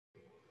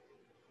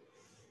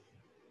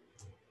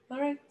All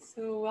right,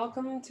 so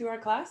welcome to our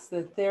class,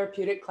 the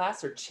therapeutic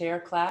class or chair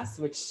class,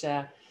 which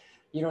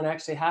you don't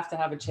actually have to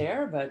have a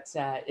chair, but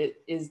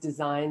it is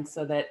designed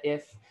so that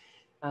if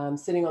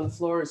sitting on the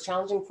floor is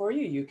challenging for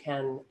you, you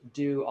can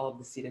do all of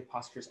the seated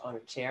postures on a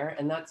chair.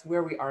 And that's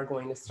where we are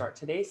going to start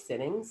today,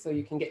 sitting. So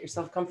you can get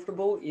yourself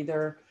comfortable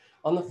either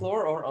on the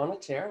floor or on a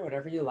chair,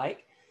 whatever you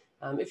like.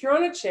 If you're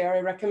on a chair,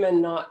 I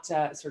recommend not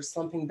sort of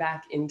slumping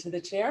back into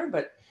the chair,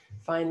 but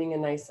finding a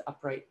nice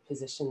upright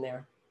position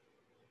there.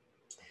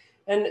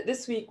 And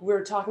this week,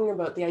 we're talking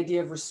about the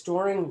idea of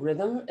restoring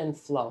rhythm and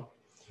flow.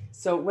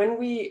 So when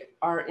we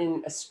are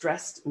in a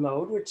stressed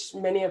mode, which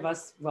many of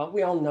us, well,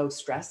 we all know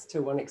stress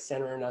to one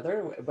extent or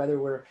another, whether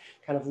we're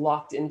kind of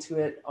locked into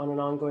it on an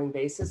ongoing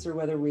basis or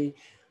whether we,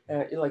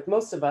 like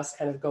most of us,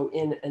 kind of go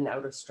in and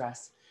out of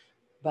stress.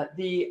 But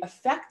the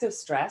effect of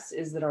stress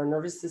is that our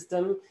nervous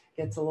system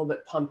gets a little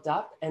bit pumped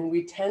up and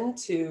we tend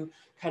to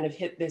kind of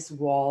hit this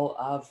wall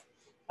of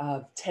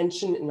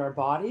tension in our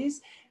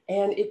bodies.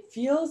 And it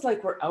feels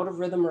like we're out of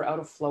rhythm or out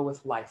of flow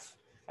with life,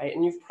 right?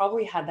 And you've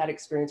probably had that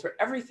experience where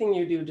everything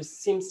you do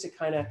just seems to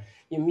kind of,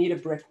 you meet a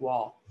brick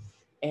wall.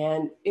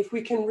 And if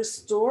we can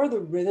restore the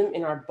rhythm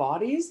in our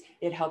bodies,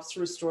 it helps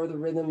to restore the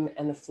rhythm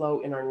and the flow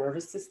in our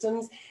nervous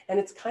systems. And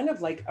it's kind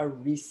of like a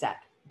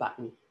reset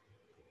button.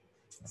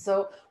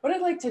 So what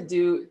I'd like to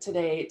do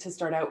today to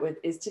start out with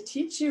is to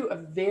teach you a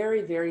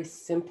very, very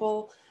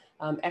simple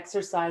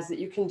exercise that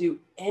you can do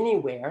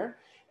anywhere.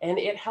 And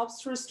it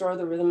helps to restore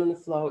the rhythm and the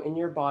flow in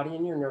your body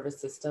and your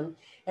nervous system.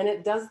 And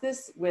it does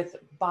this with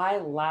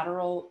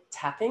bilateral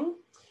tapping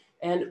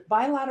and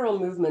bilateral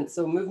movements.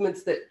 So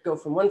movements that go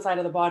from one side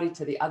of the body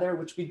to the other,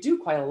 which we do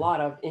quite a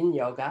lot of in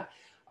yoga,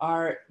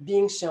 are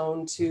being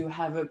shown to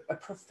have a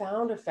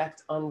profound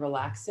effect on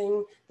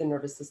relaxing the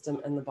nervous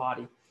system and the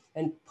body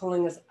and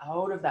pulling us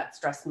out of that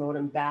stress mode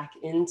and back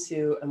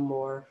into a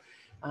more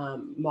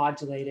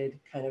modulated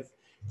kind of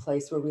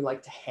place where we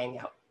like to hang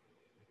out.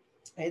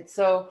 Right?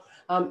 So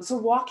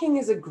walking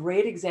is a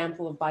great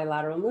example of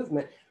bilateral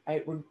movement,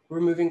 right? We're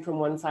moving from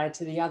one side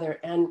to the other.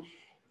 And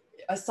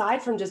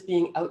aside from just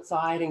being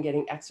outside and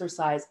getting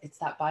exercise, it's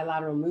that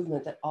bilateral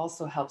movement that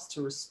also helps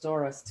to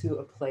restore us to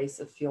a place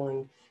of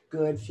feeling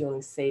good,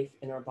 feeling safe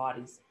in our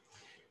bodies.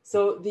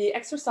 So the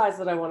exercise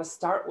that I want to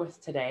start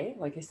with today,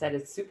 like I said,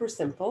 is super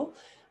simple.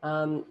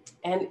 And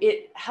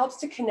it helps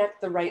to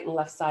connect the right and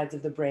left sides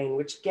of the brain,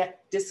 which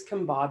get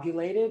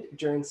discombobulated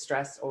during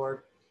stress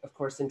or, of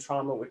course, in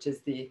trauma, which is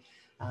the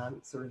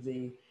sort of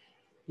the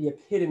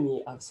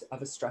epitome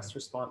of a stress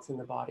response in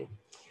the body.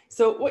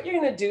 So what you're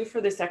going to do for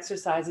this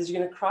exercise is you're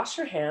going to cross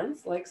your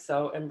hands like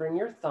so and bring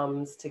your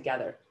thumbs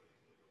together.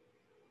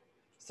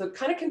 So it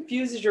kind of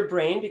confuses your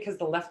brain because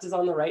the left is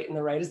on the right and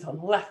the right is on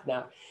the left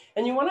now.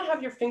 And you want to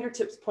have your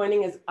fingertips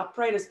pointing as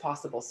upright as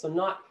possible. So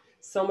not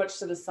so much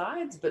to the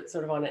sides, but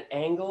sort of on an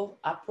angle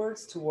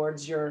upwards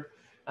towards your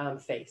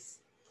face.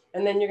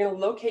 And then you're going to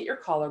locate your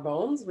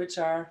collarbones, which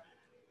are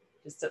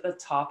just at the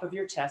top of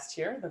your chest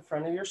here, the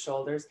front of your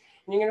shoulders.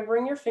 And you're going to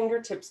bring your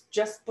fingertips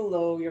just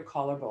below your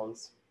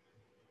collarbones.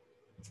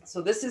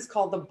 So this is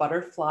called the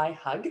butterfly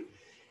hug.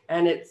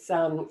 And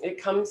it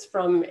comes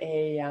from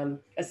a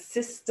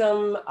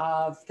system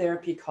of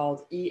therapy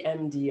called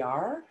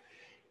EMDR.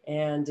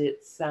 And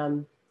it's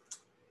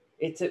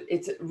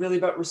really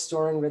about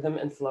restoring rhythm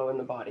and flow in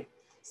the body.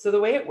 So the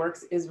way it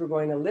works is we're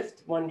going to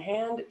lift one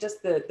hand,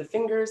 just the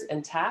fingers,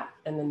 and tap,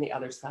 and then the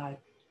other side.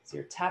 So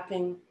you're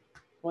tapping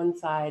one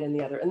side and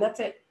the other, and that's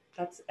it.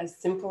 That's as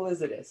simple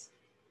as it is.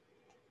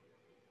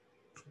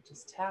 So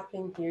just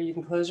tapping here. You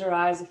can close your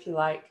eyes if you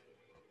like.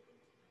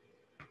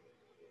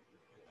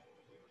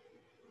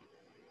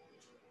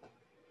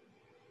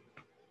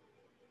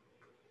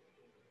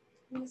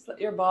 Just let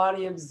your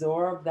body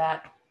absorb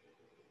that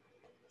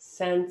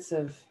sense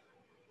of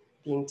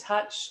being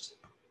touched,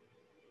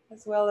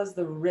 as well as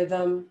the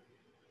rhythm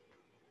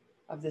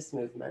of this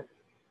movement.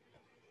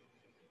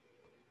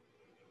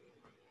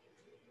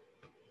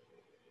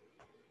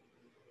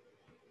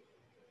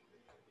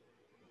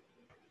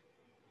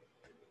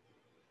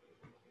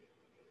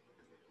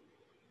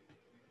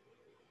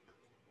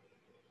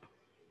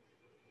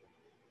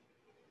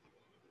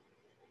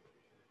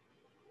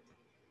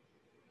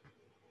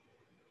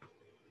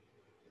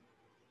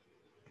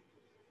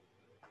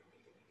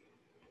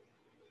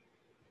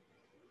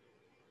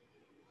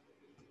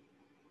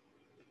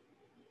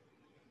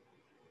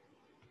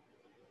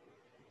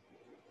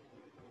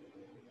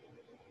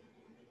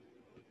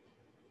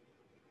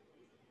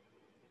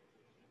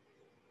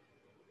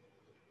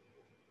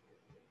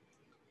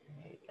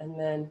 And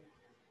then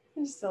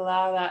just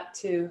allow that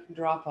to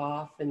drop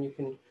off, and you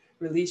can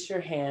release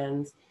your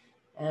hands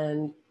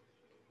and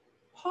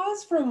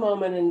pause for a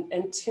moment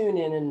and tune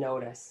in and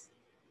notice.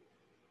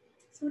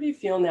 So what do you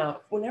feel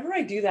now? Whenever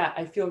I do that,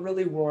 I feel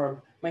really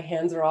warm. My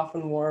hands are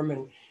often warm,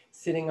 and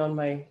sitting on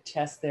my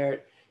chest there,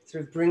 it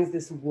sort of brings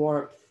this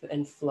warmth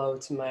and flow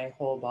to my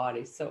whole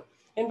body. So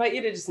I invite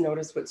you to just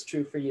notice what's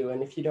true for you.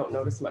 And if you don't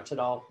notice much at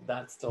all,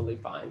 that's totally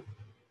fine.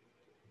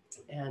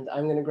 And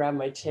I'm going to grab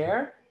my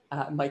chair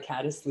My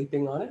cat is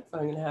sleeping on it, so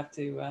I'm going to have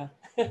to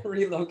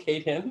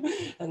relocate him,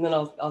 and then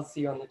I'll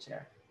see you on the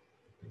chair.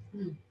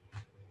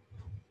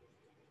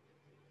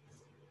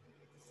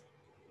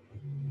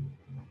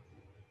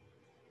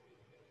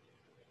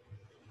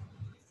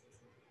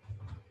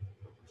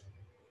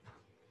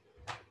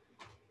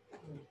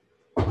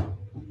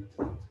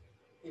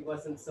 He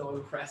wasn't so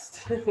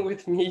impressed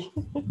with me.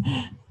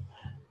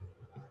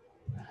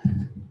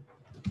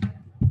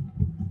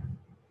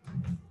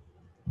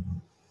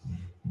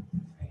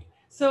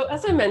 So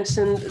as I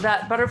mentioned,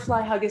 that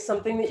butterfly hug is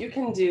something that you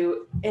can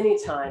do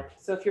anytime.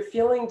 So if you're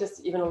feeling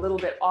just even a little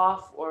bit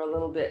off or a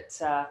little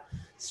bit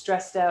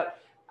stressed out,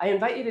 I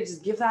invite you to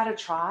just give that a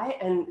try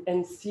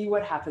and see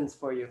what happens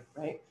for you,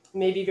 right?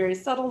 Maybe very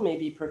subtle,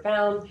 maybe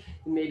profound,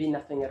 maybe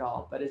nothing at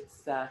all, but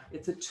it's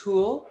a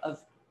tool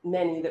of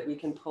many that we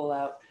can pull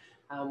out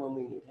when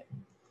we need it.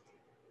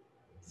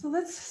 So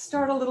let's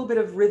start a little bit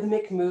of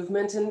rhythmic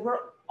movement, and we're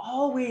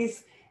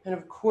always kind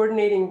of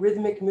coordinating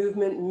rhythmic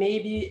movement,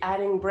 maybe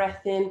adding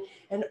breath in,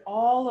 and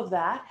all of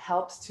that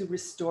helps to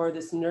restore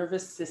this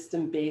nervous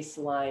system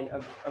baseline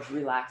of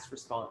relaxed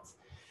response.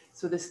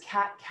 So this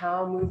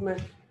cat-cow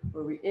movement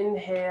where we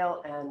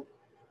inhale and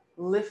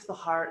lift the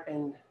heart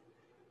and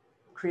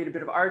create a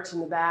bit of arch in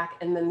the back,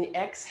 and then the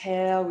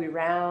exhale, we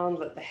round,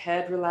 let the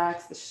head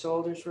relax, the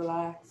shoulders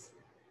relax.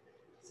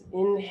 So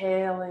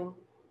inhaling.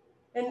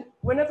 And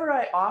whenever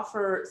I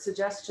offer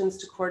suggestions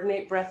to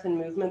coordinate breath and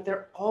movement,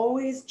 they're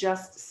always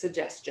just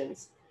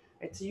suggestions,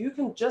 right? So you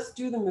can just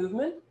do the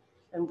movement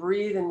and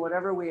breathe in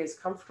whatever way is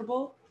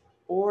comfortable,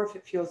 or if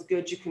it feels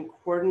good, you can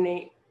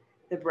coordinate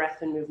the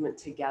breath and movement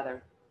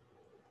together.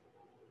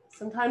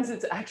 Sometimes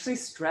it's actually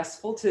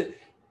stressful to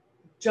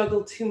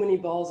juggle too many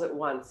balls at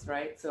once,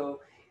 right?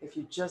 So if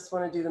you just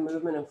want to do the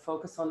movement and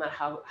focus on that,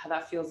 how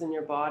that feels in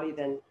your body,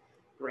 then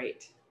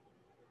great.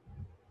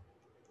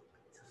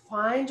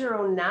 Find your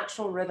own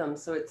natural rhythm.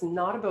 So it's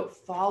not about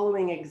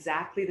following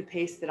exactly the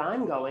pace that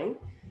I'm going,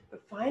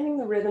 but finding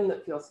the rhythm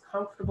that feels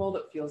comfortable,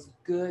 that feels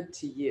good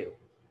to you.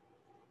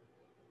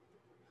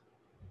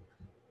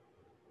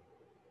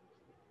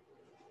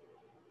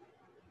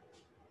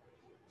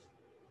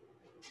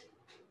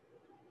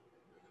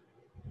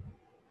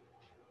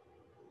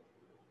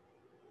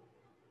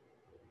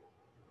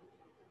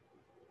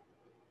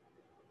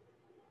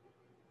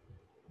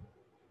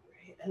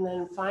 And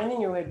then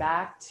finding your way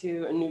back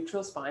to a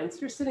neutral spine. So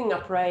you're sitting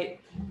upright,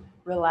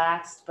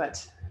 relaxed,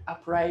 but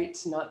upright,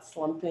 not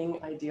slumping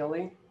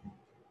ideally.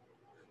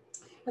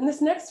 And this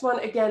next one,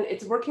 again,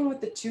 it's working with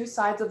the two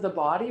sides of the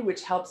body,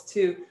 which helps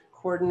to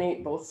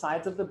coordinate both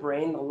sides of the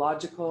brain, the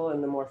logical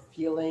and the more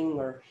feeling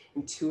or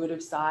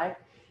intuitive side.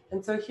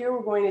 And so here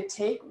we're going to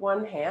take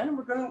one hand,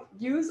 we're going to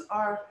use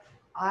our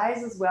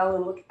eyes as well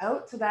and look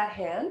out to that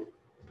hand.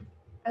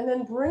 And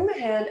then bring the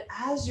hand,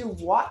 as you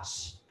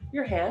watch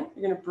your hand,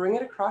 you're going to bring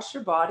it across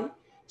your body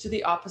to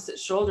the opposite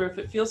shoulder. If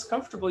it feels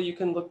comfortable, you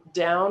can look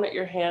down at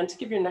your hand to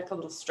give your neck a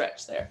little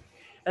stretch there.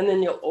 And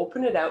then you'll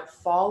open it out,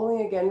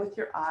 following again with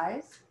your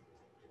eyes.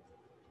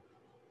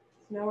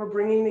 Now we're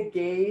bringing the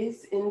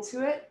gaze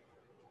into it.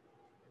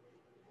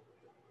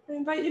 I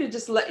invite you to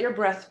just let your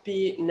breath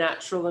be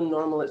natural and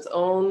normal, its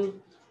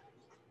own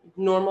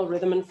normal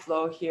rhythm and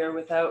flow here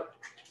without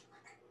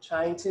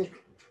trying to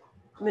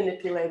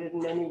manipulate it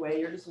in any way.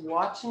 You're just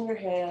watching your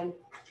hand,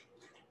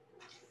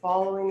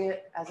 following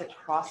it as it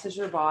crosses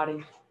your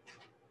body.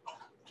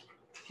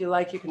 If you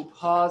like, you can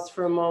pause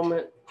for a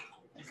moment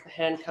as the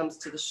hand comes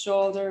to the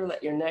shoulder,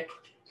 let your neck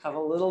have a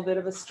little bit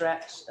of a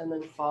stretch, and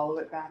then follow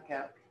it back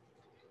out.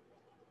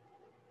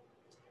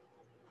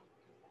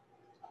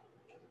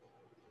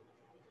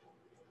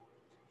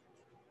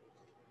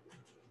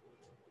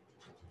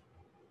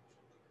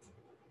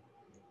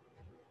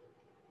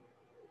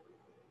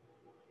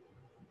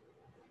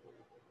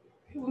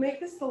 We'll make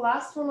this the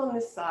last one on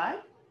this side.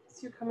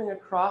 So you're coming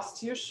across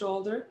to your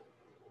shoulder.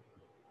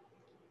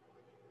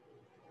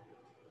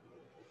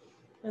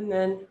 And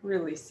then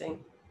releasing.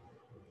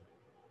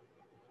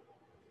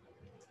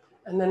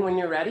 And then when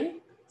you're ready,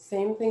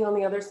 same thing on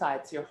the other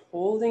side. So you're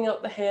holding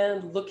out the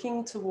hand,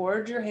 looking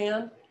toward your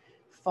hand,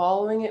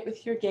 following it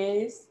with your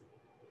gaze,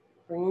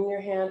 bringing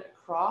your hand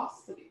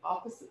across to the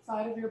opposite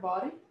side of your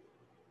body.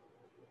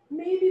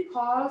 Maybe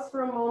pause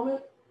for a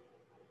moment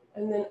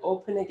and then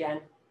open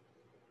again.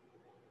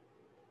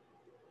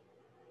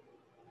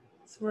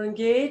 So we're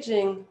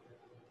engaging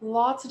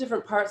lots of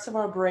different parts of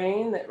our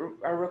brain that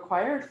are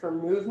required for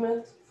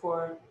movement,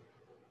 for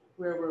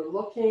where we're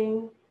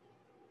looking.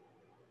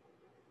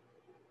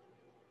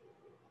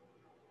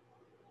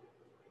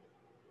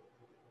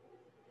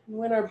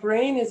 When our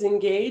brain is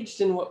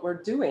engaged in what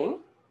we're doing,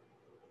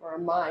 or our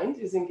mind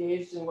is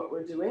engaged in what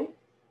we're doing,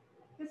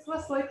 it's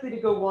less likely to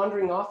go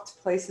wandering off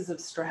to places of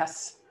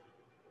stress.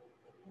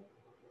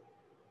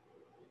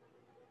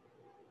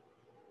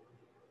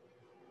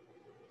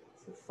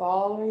 So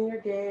following your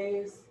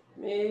gaze,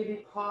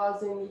 maybe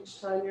pausing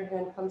each time your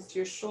hand comes to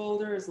your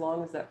shoulder, as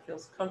long as that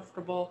feels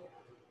comfortable.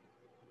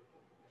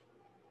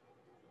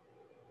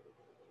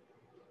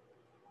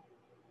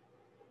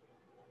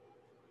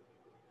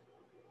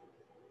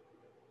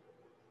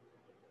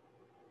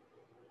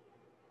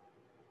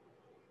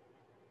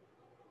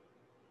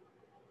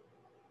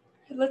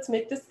 Let's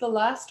make this the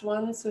last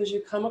one. So as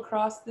you come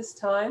across this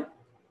time,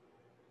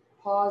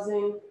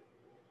 pausing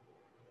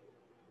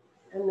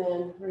and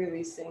then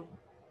releasing.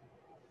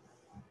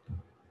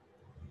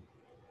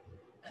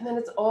 And then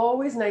it's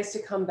always nice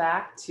to come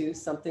back to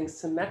something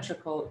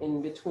symmetrical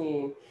in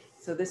between.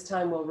 So this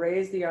time we'll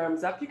raise the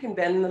arms up. You can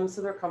bend them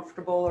so they're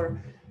comfortable or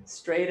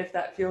straight if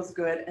that feels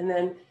good. And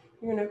then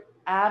you're gonna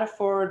add a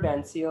forward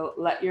bend. So you'll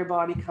let your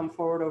body come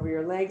forward over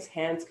your legs.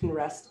 Hands can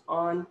rest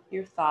on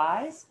your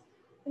thighs.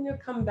 And you'll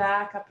come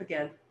back up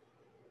again.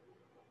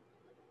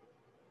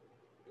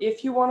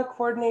 If you want to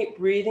coordinate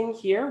breathing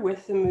here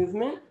with the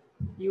movement,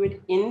 you would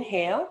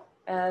inhale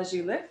as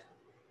you lift.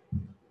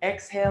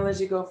 Exhale as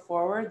you go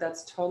forward.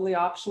 That's totally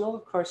optional.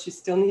 Of course, you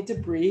still need to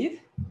breathe.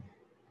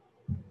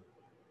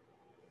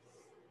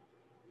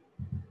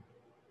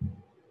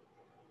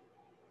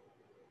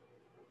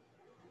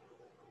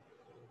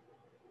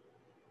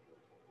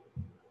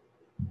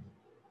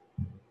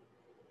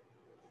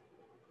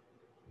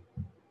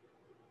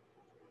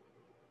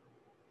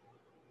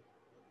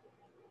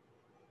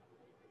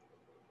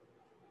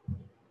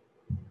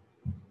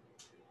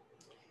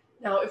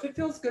 Now, if it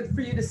feels good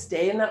for you to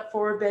stay in that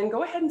forward bend,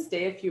 go ahead and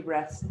stay a few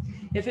breaths.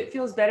 If it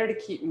feels better to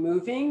keep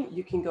moving,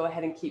 you can go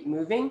ahead and keep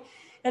moving.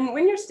 And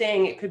when you're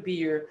staying, it could be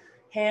your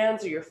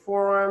hands or your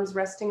forearms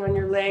resting on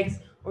your legs,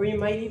 or you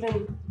might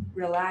even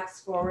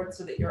relax forward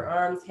so that your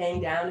arms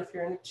hang down if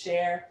you're in a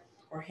chair,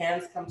 or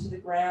hands come to the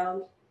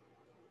ground.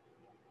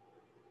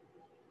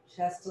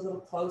 Chest a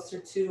little closer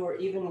to, or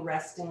even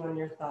resting on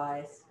your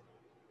thighs.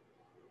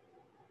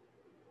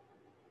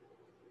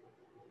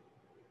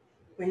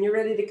 When you're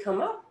ready to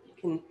come up,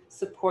 you can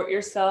support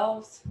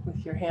yourselves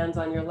with your hands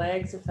on your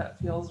legs if that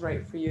feels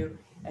right for you,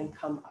 and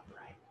come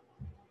upright.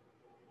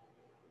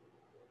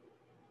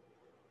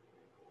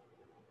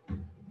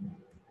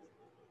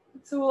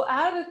 So we'll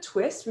add a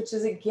twist, which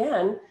is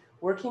again,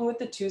 working with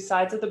the two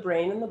sides of the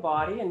brain and the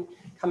body and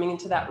coming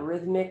into that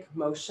rhythmic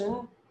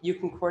motion. You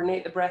can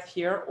coordinate the breath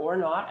here or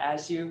not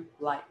as you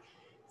like.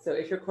 So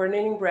if you're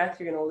coordinating breath,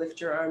 you're gonna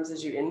lift your arms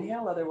as you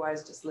inhale,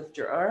 otherwise just lift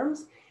your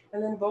arms.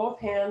 And then both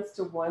hands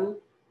to one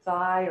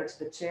thigh or to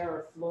the chair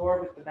or floor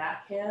with the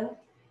back hand.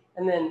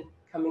 And then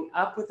coming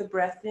up with the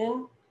breath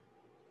in,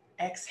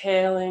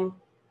 exhaling,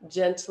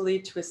 gently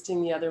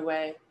twisting the other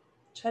way.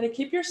 Try to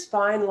keep your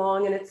spine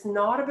long, and it's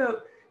not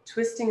about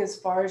twisting as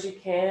far as you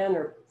can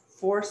or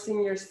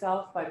forcing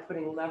yourself by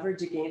putting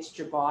leverage against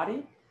your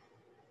body,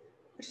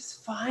 but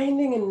just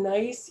finding a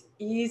nice,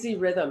 easy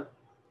rhythm.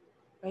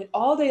 Right?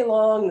 All day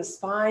long, the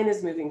spine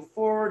is moving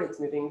forward, it's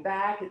moving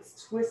back,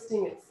 it's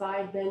twisting, it's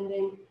side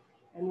bending.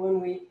 And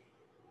when we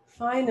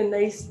find a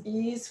nice,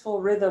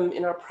 easeful rhythm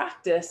in our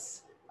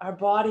practice, our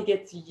body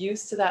gets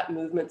used to that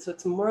movement, so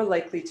it's more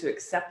likely to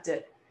accept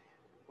it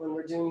when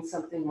we're doing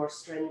something more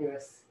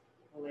strenuous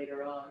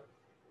later on.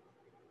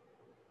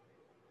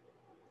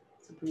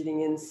 So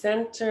breathing in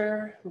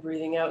center,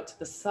 breathing out to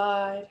the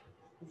side,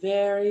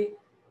 very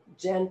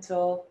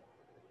gentle.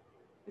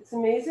 It's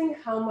amazing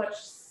how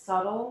much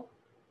subtle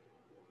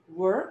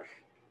work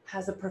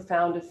has a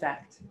profound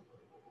effect.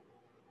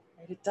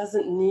 Right? It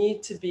doesn't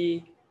need to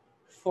be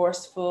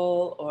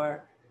forceful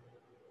or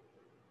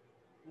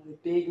really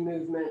big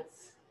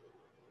movements.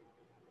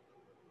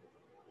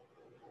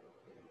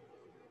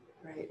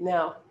 Right,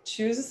 now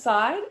choose a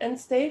side and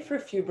stay for a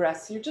few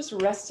breaths. So you're just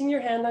resting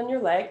your hand on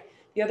your leg.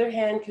 The other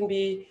hand can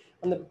be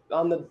on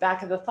the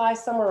back of the thigh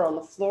somewhere, on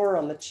the floor, or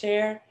on the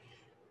chair.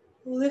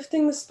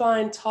 Lifting the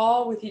spine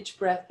tall with each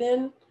breath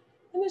in.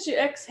 And as you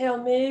exhale,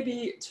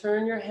 maybe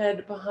turn your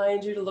head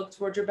behind you to look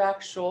toward your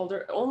back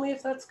shoulder, only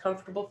if that's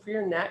comfortable for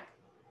your neck.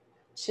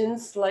 Chin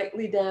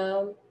slightly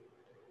down.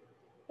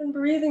 And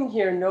breathing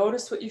here,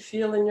 notice what you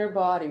feel in your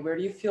body. Where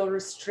do you feel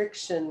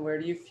restriction? Where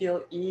do you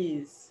feel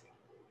ease?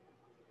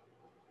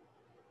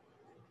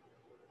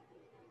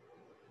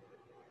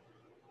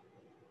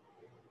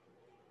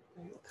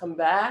 Come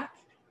back,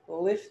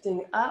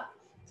 lifting up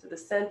to the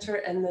center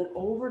and then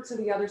over to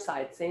the other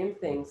side, same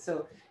thing.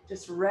 So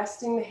just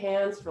resting the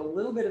hands for a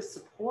little bit of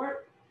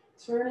support,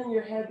 turning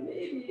your head,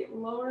 maybe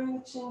lowering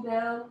the chin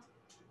down,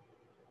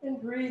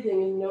 and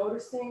breathing and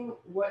noticing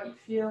what you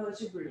feel as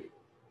you breathe.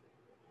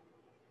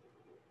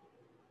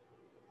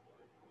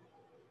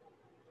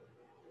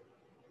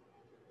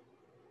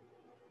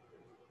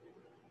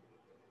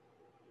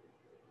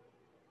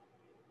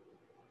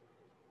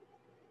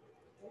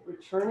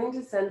 Returning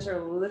to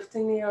center,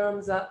 lifting the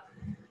arms up,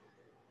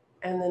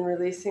 and then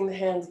releasing the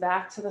hands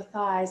back to the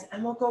thighs.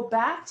 And we'll go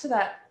back to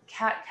that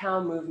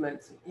cat-cow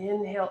movement. So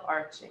inhale,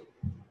 arching.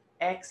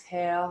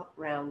 Exhale,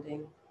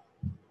 rounding.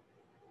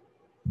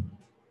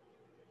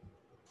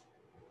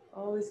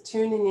 Always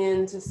tuning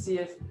in to see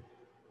if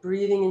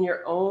breathing in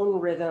your own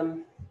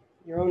rhythm,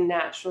 your own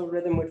natural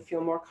rhythm would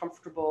feel more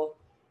comfortable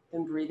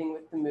than breathing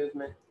with the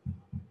movement.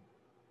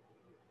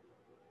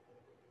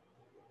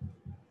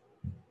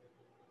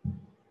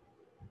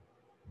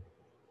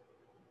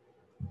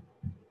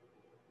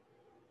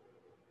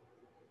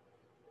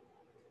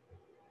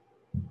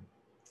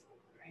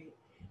 Great.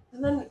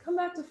 And then come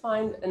back to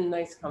find a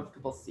nice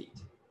comfortable seat.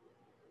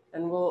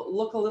 And we'll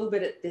look a little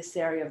bit at this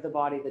area of the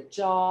body, the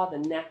jaw, the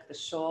neck, the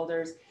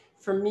shoulders.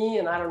 For me,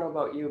 and I don't know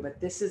about you,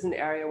 but this is an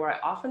area where I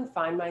often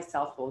find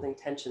myself holding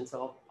tension.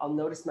 So I'll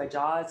notice my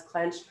jaw is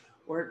clenched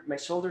or my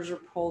shoulders are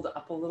pulled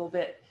up a little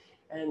bit.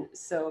 And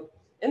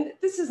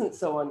this isn't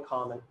so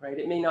uncommon, right?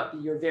 It may not be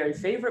your very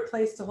favorite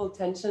place to hold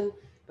tension,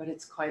 but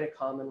it's quite a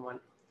common one.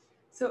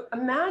 So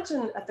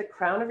imagine at the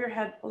crown of your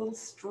head, a little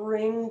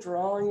string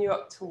drawing you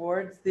up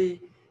towards the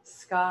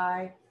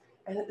sky.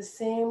 And at the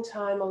same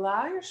time,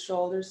 allow your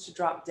shoulders to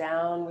drop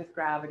down with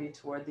gravity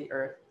toward the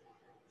earth.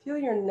 Feel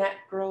your neck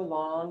grow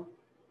long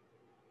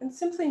and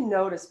simply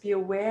notice, be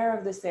aware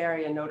of this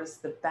area. Notice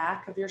the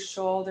back of your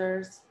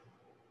shoulders,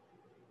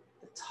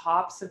 the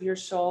tops of your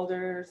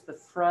shoulders, the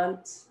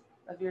front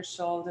of your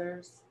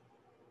shoulders,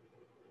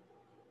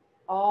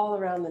 all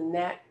around the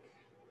neck,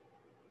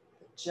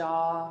 the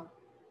jaw,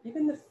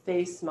 even the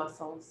face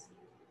muscles.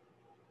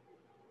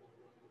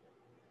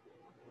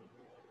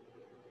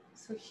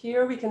 So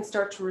here we can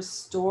start to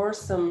restore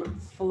some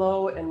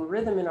flow and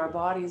rhythm in our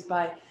bodies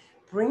by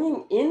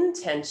bringing in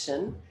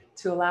tension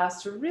to allow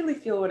us to really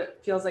feel what it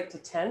feels like to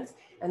tense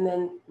and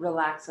then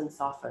relax and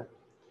soften.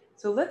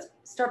 So let's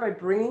start by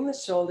bringing the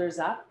shoulders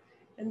up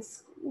and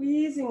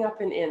squeezing up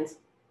and in.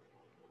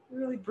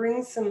 Really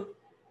bring some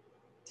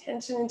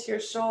tension into your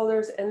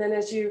shoulders, and then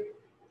as you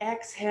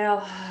exhale,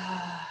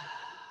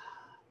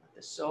 let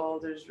the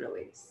shoulders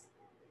release.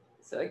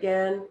 So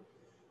again,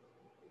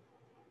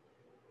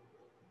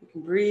 you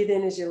can breathe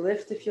in as you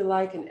lift if you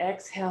like, and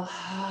exhale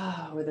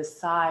with a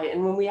sigh.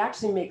 And when we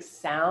actually make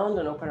sound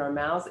and open our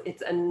mouths,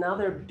 it's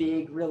another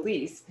big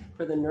release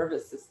for the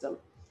nervous system.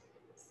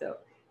 So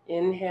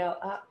inhale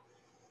up,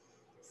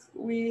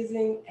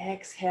 squeezing,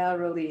 exhale,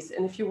 release.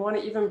 And if you want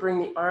to even bring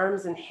the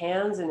arms and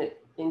hands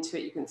into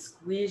it, you can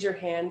squeeze your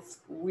hands,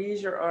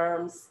 squeeze your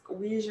arms,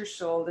 squeeze your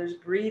shoulders,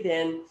 breathe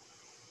in,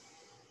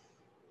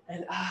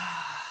 and relax.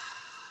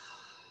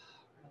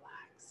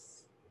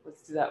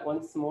 Let's do that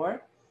once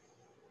more.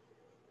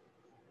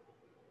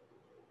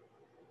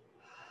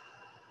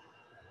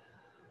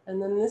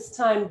 And then this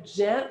time,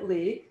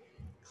 gently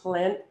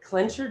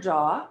clench your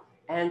jaw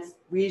and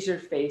squeeze your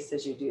face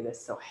as you do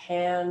this. So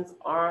hands,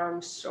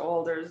 arms,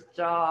 shoulders,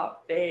 jaw,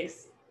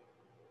 face.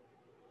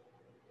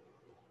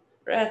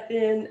 Breath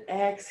in,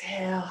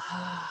 exhale,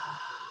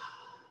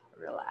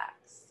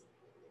 relax.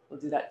 We'll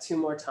do that 2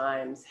 more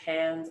times.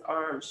 Hands,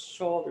 arms,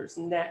 shoulders,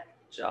 neck,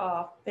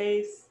 jaw,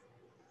 face.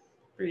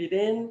 Breathe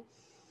in.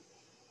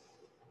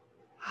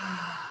 And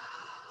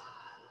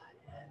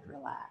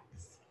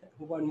relax.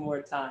 1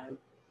 more time.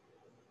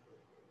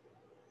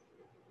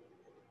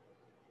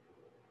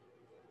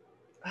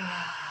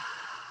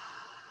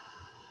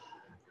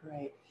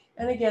 Great.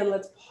 And again,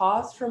 let's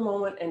pause for a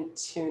moment and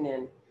tune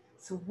in.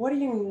 So what do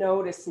you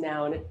notice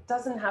now? And it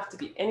doesn't have to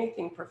be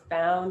anything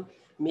profound.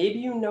 Maybe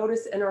you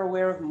notice and are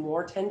aware of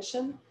more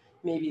tension,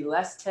 maybe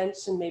less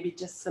tension, maybe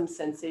just some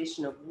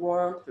sensation of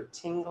warmth or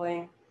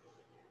tingling.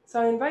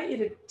 So I invite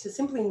you to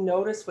simply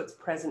notice what's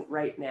present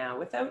right now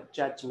without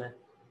judgment.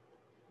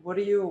 What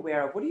are you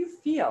aware of? What do you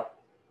feel?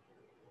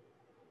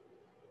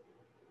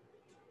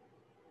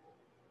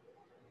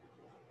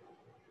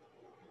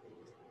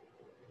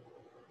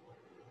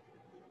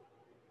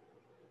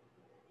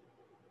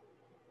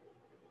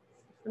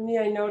 For me,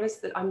 I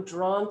noticed that I'm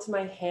drawn to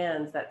my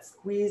hands. That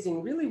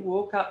squeezing really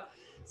woke up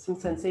some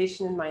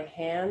sensation in my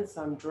hands.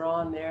 So I'm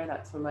drawn there.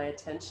 That's where my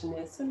attention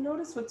is. So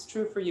notice what's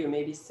true for you.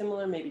 Maybe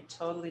similar, maybe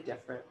totally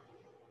different.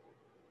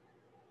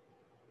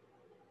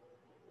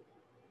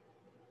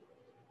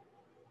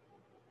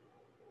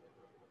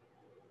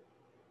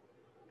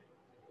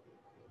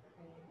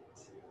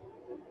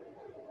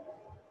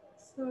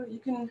 So you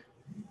can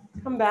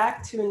come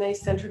back to a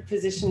nice centered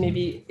position.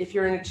 Maybe if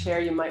you're in a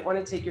chair, you might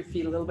want to take your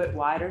feet a little bit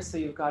wider so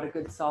you've got a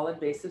good solid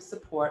base of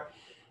support.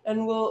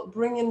 And we'll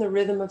bring in the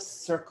rhythm of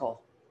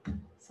circle.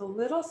 So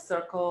little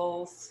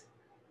circles,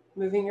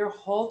 moving your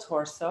whole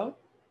torso.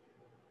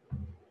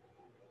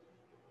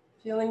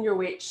 Feeling your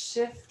weight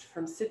shift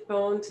from sit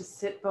bone to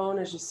sit bone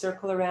as you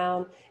circle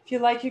around. If you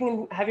like, you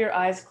can have your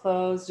eyes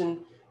closed and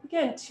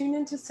again, tune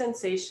into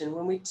sensation.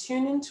 When we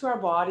tune into our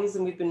bodies,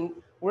 and we've been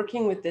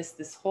working with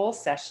this whole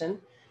session,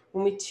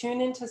 when we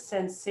tune into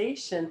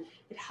sensation,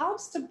 it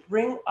helps to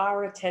bring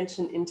our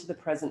attention into the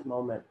present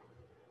moment.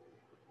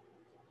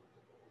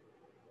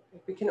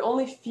 We can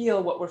only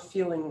feel what we're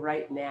feeling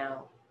right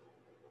now.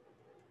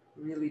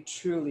 Really,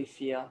 truly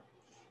feel.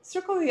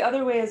 Circle the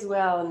other way as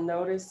well and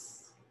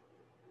notice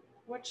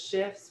what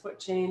shifts, what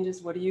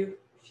changes, what do you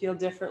feel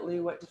differently,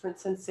 what different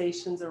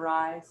sensations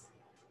arise.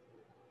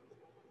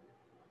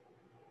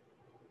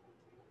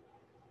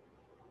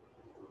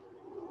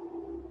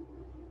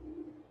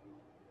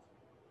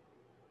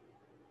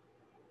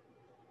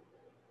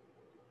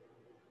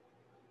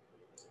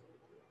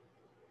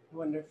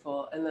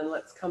 Wonderful. And then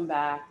let's come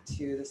back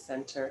to the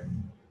center.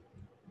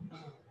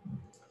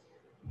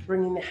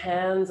 Bringing the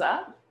hands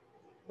up.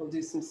 We'll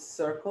do some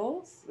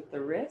circles with the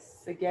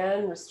wrists.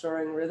 Again,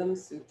 restoring rhythm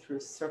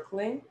through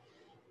circling.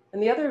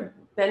 And the other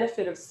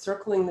benefit of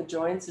circling the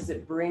joints is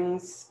it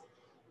brings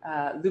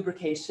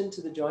lubrication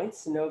to the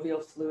joints.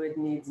 Synovial fluid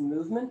needs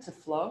movement to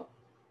flow.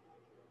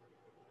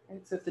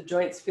 Right? So if the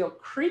joints feel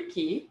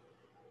creaky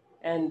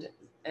and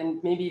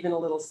maybe even a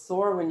little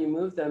sore when you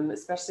move them,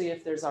 especially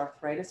if there's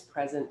arthritis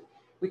present,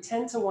 we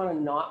tend to want to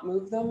not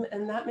move them,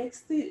 and that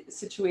makes the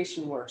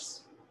situation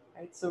worse.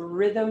 Right? So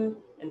rhythm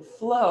and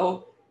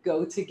flow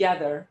go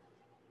together,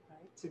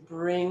 right,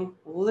 to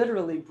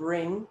literally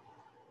bring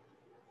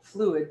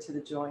fluid to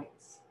the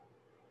joints.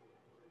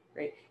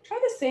 Great. Try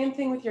the same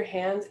thing with your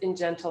hands in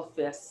gentle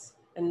fists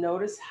and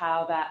notice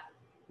how that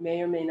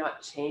may or may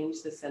not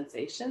change the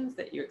sensations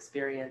that you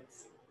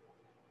experience.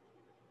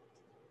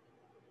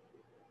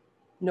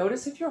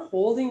 Notice if you're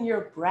holding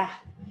your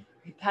breath.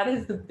 That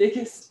is the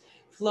biggest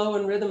flow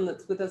and rhythm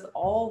that's with us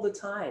all the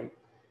time.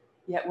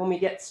 Yet when we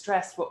get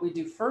stressed, what we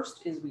do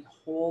first is we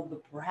hold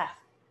the breath.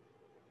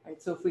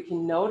 Right? So if we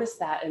can notice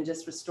that and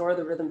just restore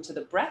the rhythm to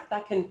the breath,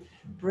 that can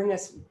bring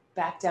us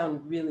back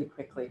down really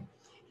quickly.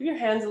 Give your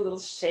hands a little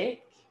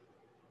shake.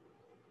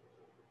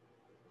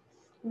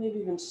 Maybe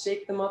even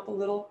shake them up a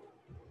little.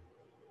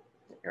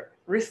 Your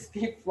wrists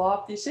be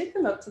floppy. Shake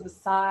them up to the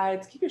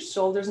sides. Keep your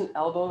shoulders and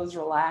elbows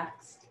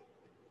relaxed.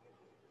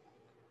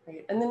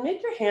 Right. And then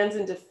make your hands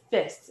into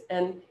fists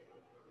and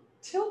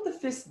tilt the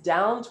fist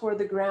down toward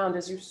the ground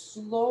as you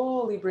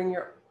slowly bring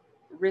your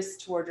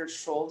wrists toward your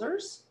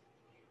shoulders.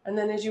 And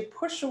then as you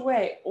push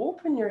away,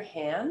 open your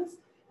hands.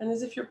 And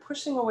as if you're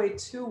pushing away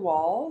two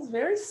walls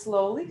very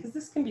slowly, because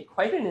this can be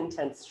quite an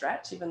intense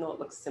stretch, even though it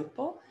looks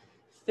simple.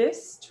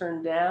 Fists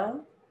turn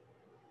down,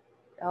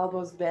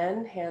 elbows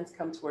bend, hands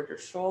come toward your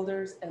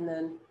shoulders, and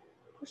then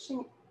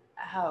pushing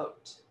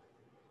out.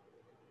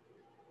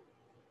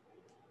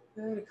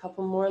 Good, a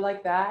couple more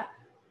like that.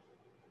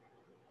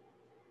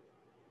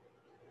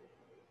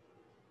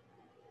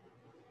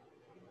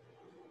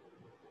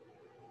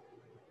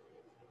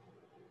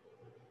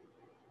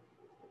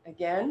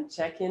 Again,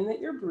 check in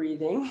that you're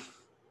breathing.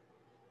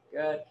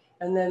 Good.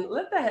 And then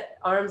let the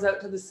arms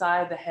out to the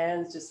side, the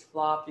hands just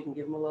flop. You can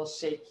give them a little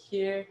shake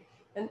here.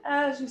 And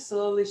as you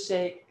slowly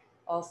shake,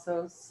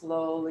 also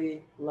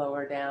slowly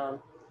lower down.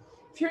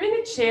 If you're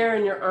in a chair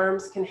and your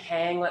arms can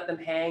hang, let them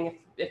hang.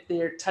 If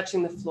they're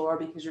touching the floor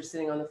because you're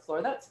sitting on the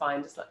floor, that's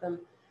fine. Just let them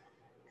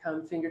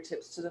come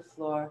fingertips to the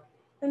floor.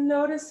 And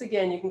notice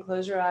again, you can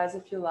close your eyes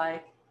if you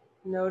like.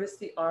 Notice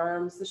the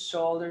arms, the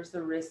shoulders,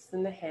 the wrists,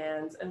 and the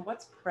hands, and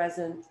what's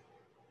present,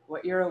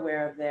 what you're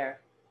aware of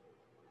there.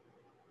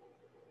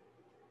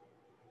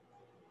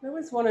 I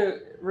always want to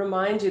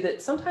remind you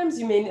that sometimes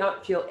you may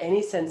not feel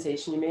any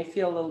sensation. You may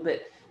feel a little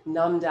bit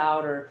numbed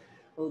out or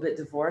a little bit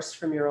divorced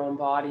from your own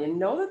body, and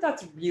know that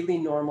that's really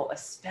normal,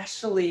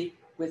 especially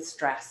with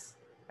stress.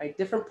 Right?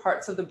 Different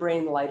parts of the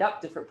brain light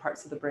up, different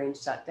parts of the brain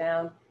shut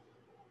down.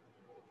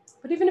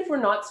 But even if we're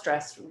not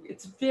stressed,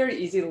 it's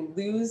very easy to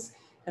lose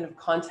kind of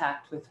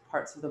contact with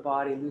parts of the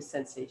body, lose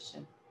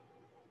sensation.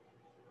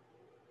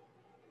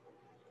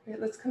 Great,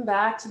 let's come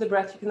back to the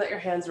breath. You can let your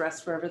hands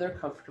rest wherever they're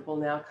comfortable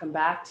now. Come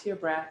back to your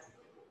breath.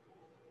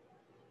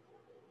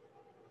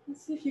 And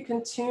see if you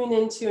can tune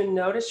into and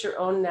notice your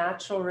own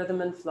natural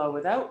rhythm and flow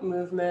without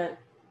movement,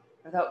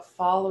 without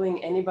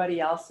following anybody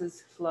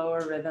else's flow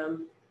or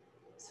rhythm.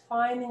 Just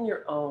finding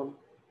your own.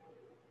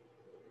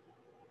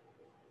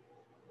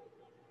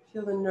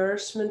 Feel the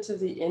nourishment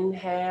of the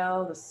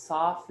inhale, the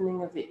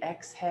softening of the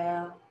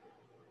exhale.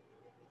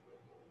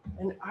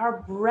 And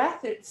our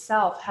breath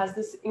itself has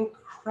this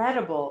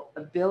incredible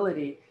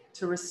ability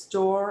to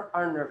restore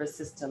our nervous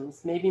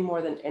systems, maybe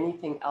more than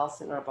anything else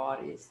in our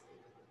bodies.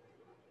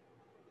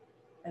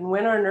 And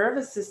when our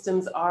nervous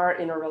systems are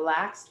in a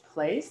relaxed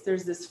place,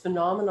 there's this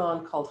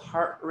phenomenon called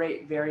heart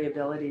rate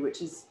variability,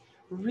 which is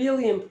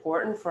really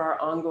important for our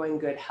ongoing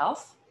good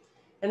health.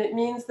 And it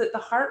means that the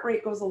heart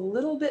rate goes a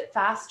little bit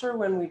faster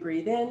when we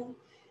breathe in.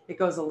 It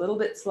goes a little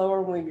bit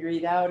slower when we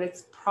breathe out.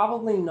 It's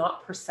probably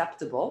not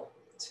perceptible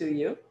to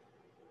you.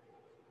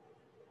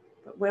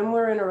 But when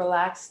we're in a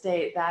relaxed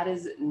state, that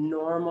is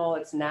normal,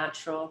 it's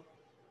natural.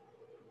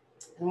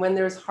 And when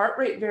there's heart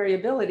rate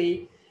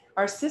variability,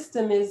 our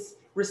system is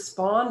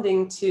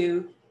responding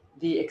to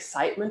the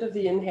excitement of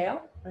the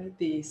inhale, right?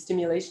 The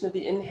stimulation of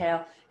the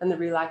inhale and the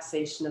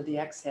relaxation of the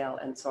exhale.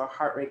 And so our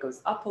heart rate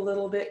goes up a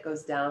little bit,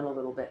 goes down a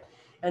little bit.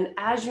 And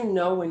as you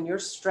know, when you're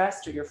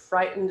stressed or you're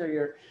frightened or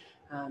you're,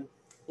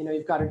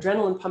 you've got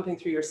adrenaline pumping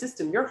through your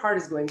system, your heart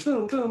is going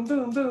boom, boom,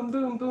 boom, boom,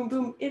 boom, boom,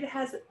 boom. It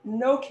has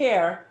no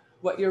care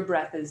what your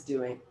breath is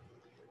doing,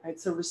 right?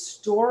 So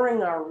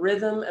restoring our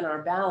rhythm and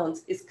our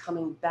balance is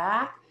coming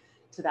back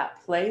to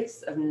that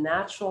place of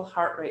natural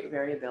heart rate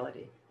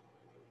variability.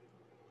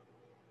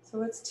 So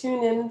let's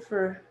tune in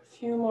for a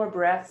few more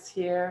breaths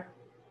here.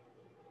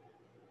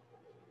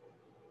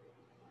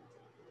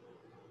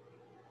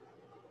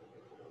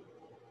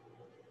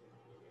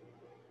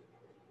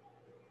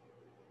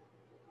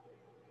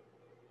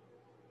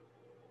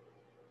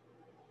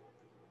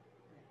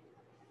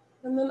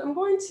 And then I'm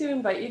going to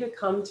invite you to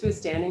come to a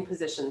standing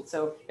position.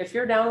 So if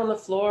you're down on the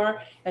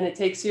floor and it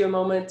takes you a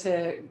moment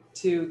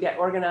to get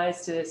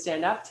organized to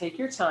stand up, take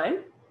your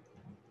time.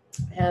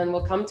 And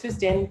we'll come to a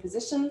standing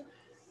position.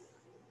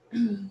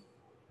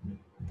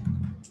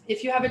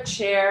 If you have a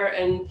chair,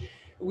 and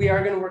we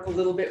are going to work a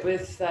little bit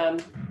with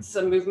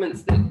some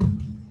movements that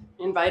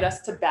invite us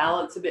to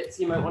balance a bit,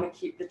 so you might want to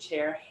keep the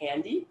chair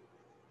handy.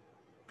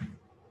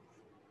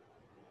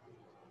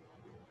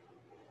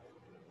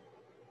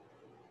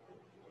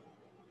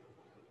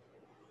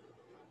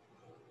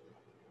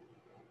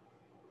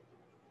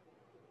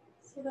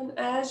 So then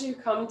as you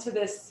come to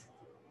this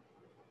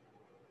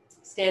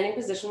standing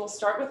position, we'll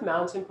start with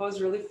mountain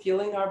pose, really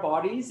feeling our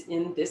bodies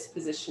in this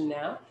position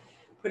now,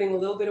 putting a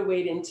little bit of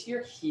weight into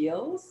your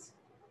heels.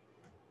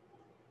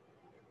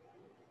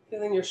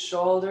 Feeling your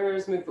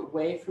shoulders move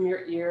away from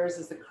your ears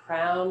as the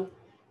crown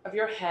of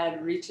your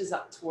head reaches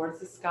up towards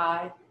the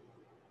sky,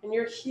 and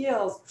your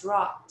heels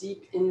drop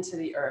deep into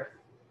the earth.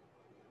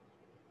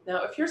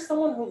 Now, if you're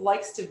someone who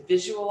likes to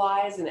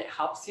visualize and it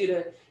helps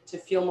you to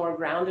feel more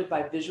grounded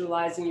by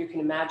visualizing, you can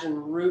imagine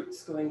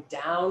roots going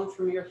down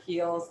from your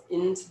heels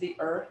into the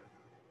earth.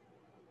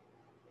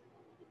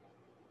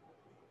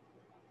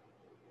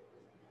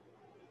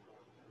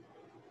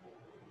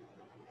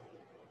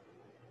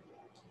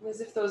 As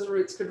if those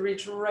roots could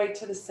reach right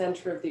to the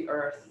center of the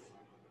earth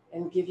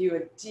and give you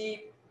a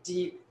deep,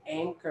 deep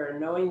anchor,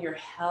 knowing you're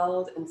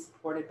held and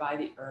supported by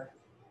the earth.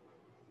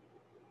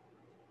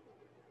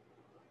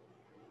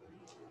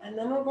 And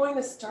then we're going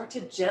to start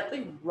to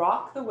gently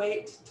rock the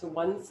weight to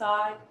one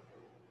side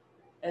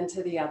and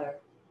to the other.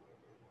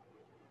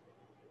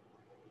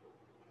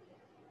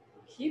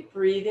 Keep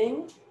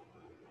breathing.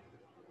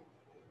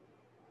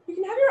 You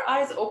can have your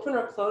eyes open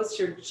or closed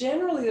here.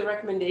 Generally, the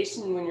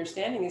recommendation when you're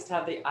standing is to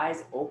have the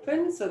eyes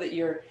open so that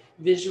you're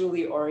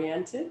visually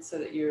oriented, so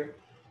that you're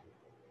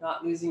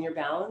not losing your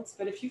balance.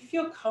 But if you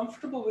feel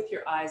comfortable with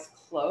your eyes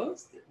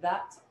closed,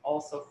 that's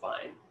also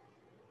fine.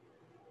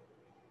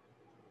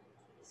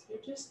 So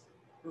you're just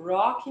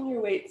rocking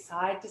your weight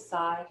side to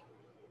side.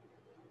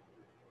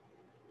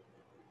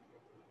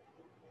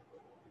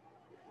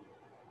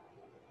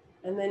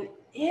 And then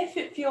if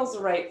it feels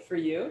right for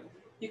you,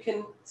 you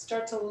can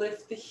start to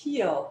lift the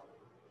heel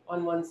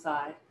on one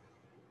side,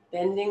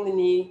 bending the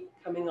knee,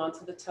 coming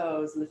onto the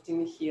toes,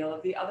 lifting the heel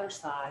of the other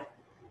side,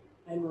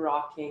 and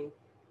rocking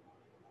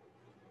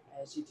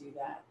as you do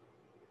that.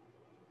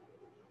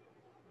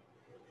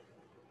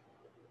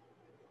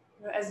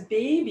 As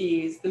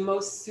babies, the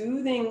most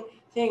soothing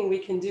thing we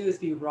can do is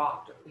be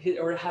rocked,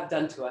 or have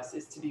done to us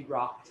is to be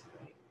rocked.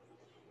 Right?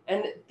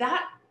 And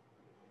that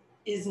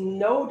is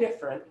no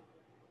different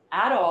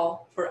at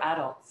all for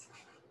adults.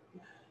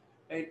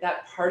 Right?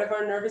 That part of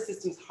our nervous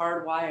system is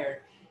hardwired,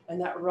 and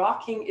that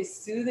rocking is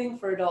soothing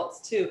for adults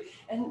too.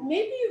 And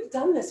maybe you've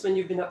done this when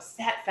you've been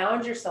upset,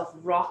 found yourself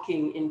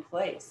rocking in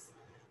place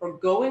or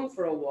going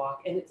for a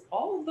walk. And it's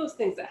all of those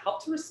things that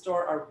help to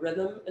restore our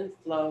rhythm and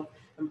flow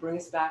and bring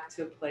us back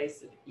to a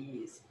place of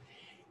ease.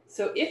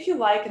 So if you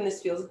like, and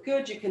this feels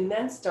good, you can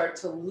then start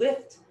to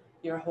lift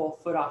your whole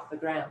foot off the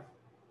ground.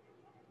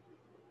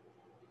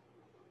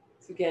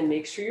 So again,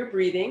 make sure you're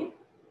breathing.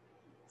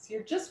 So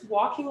you're just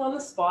walking on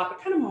the spot,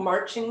 but kind of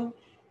marching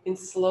in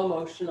slow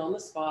motion on the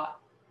spot.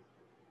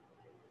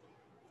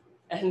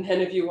 And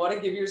then if you want to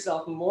give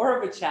yourself more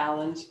of a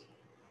challenge,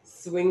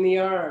 swing the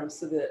arm.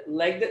 So the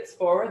leg that's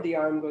forward, the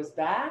arm goes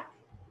back.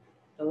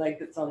 The leg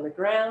that's on the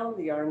ground,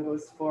 the arm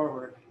goes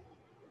forward.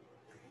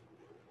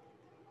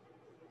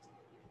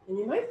 And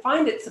you might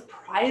find it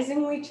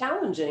surprisingly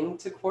challenging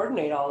to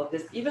coordinate all of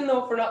this, even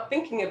though if we're not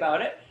thinking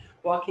about it,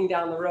 walking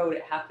down the road,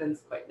 it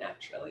happens quite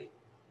naturally.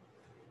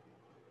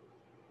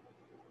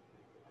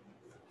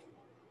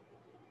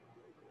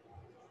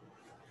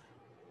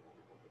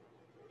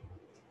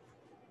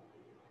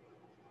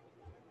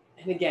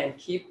 And again,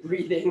 keep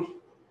breathing.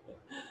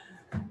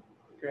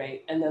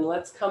 Great. And then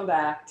let's come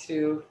back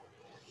to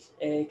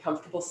a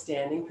comfortable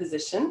standing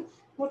position.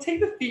 We'll take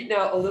the feet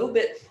now a little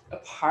bit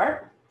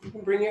apart. You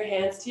can bring your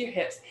hands to your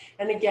hips.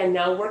 And again,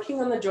 now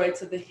working on the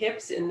joints of the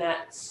hips in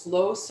that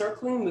slow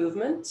circling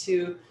movement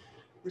to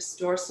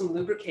restore some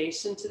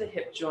lubrication to the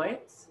hip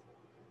joints.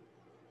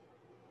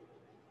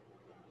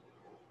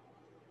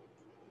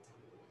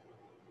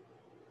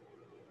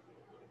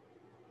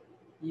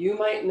 You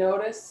might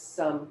notice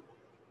some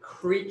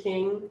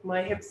creaking.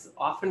 My hips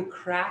often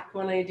crack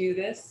when I do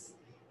this.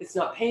 It's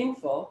not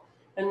painful.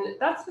 And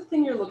that's the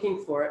thing you're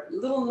looking for.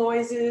 Little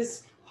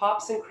noises,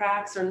 pops and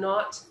cracks are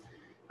not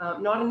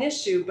an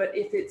issue, but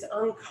if it's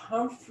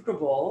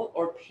uncomfortable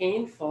or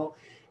painful,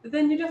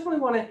 then you definitely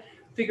want to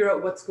figure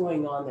out what's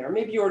going on there.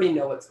 Maybe you already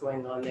know what's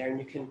going on there and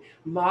you can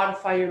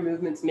modify your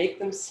movements, make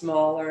them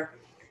smaller,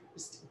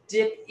 just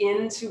dip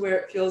into where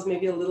it feels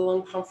maybe a little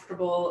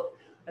uncomfortable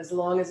as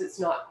long as it's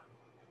not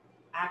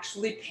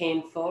actually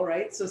painful,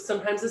 right? So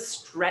sometimes a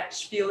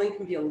stretch feeling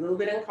can be a little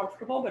bit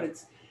uncomfortable, but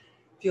it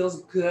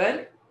feels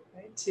good,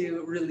 right,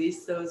 to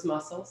release those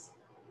muscles.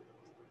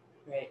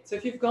 Great. So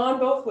if you've gone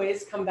both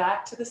ways, come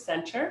back to the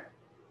center.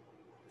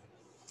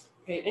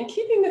 Great. And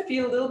keeping the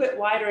feet a little bit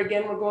wider,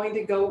 again, we're going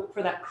to go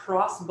for that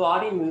cross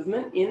body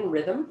movement in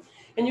rhythm.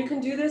 And you can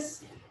do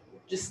this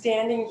just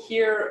standing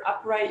here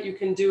upright. You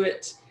can do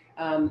it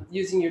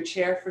using your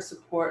chair for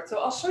support. So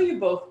I'll show you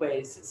both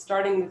ways,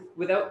 starting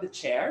without the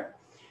chair.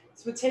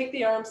 So we'll take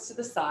the arms to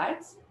the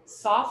sides,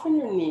 soften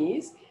your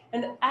knees,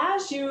 and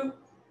as you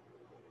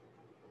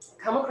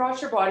come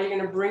across your body, you're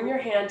going to bring your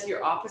hand to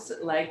your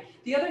opposite leg.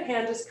 The other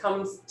hand just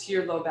comes to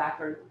your low back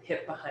or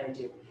hip behind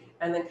you.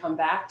 And then come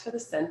back to the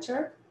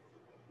center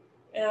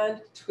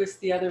and twist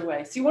the other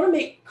way. So you want to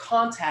make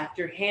contact.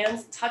 Your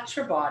hands touch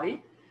your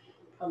body.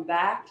 Come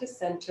back to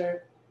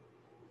center.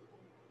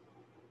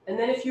 And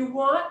then if you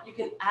want, you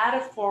can add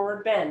a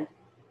forward bend.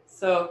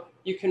 So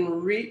you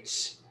can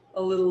reach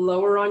a little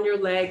lower on your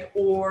leg,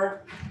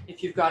 or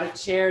if you've got a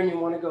chair and you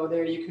want to go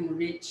there, you can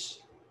reach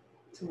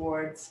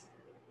towards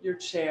your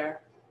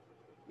chair,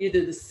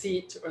 either the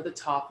seat or the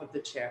top of the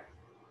chair.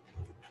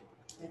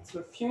 And so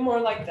a few more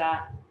like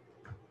that.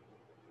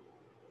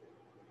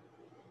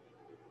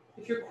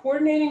 If you're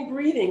coordinating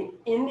breathing,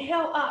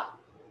 inhale up,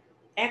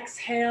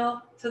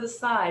 exhale to the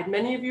side.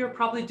 Many of you are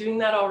probably doing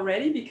that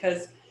already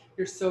because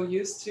you're so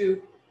used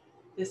to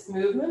this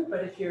movement,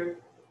 but if you're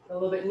a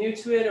little bit new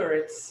to it or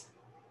it's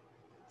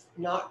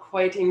not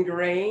quite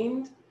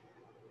ingrained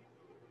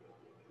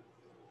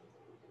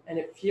and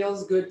it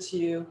feels good to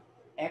you,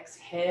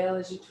 exhale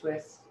as you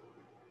twist,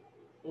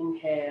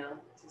 inhale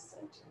to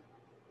center.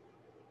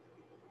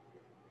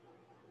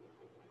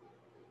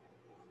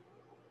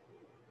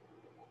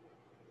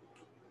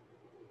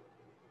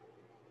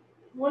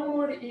 One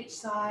more to each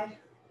side.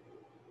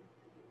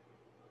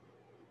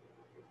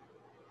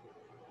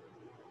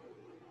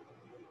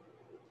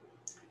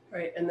 All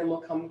right, and then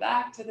we'll come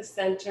back to the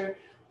center.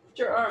 Put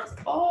your arms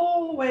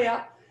all the way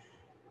up.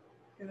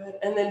 Good.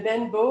 And then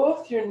bend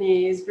both your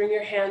knees. Bring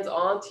your hands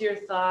onto your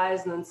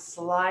thighs and then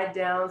slide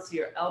down so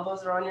your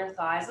elbows are on your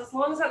thighs. As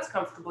long as that's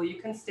comfortable,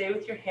 you can stay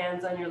with your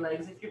hands on your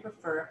legs if you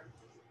prefer.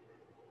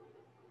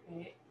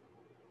 Okay.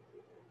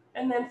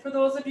 And then for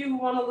those of you who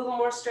want a little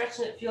more stretch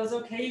and it feels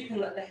okay, you can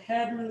let the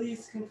head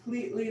release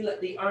completely,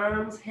 let the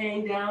arms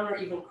hang down or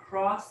even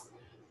cross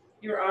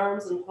your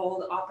arms and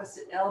hold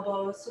opposite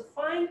elbows. So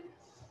find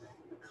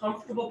a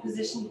comfortable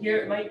position here.